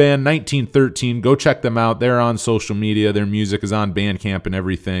Victor's new band, 1913. Go check them out. They're on social media. Their music is on Bandcamp and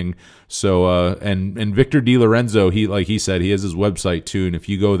everything. So, and Victor DeLorenzo, he said, he has his website too. And if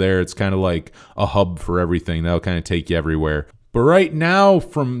you go there, it's kind of like a hub for everything. That'll kind of take you everywhere. But right now,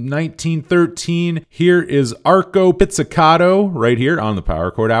 from 1913, here is Arco Pizzicato right here on the Power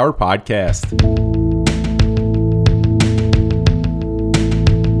Chord Hour podcast.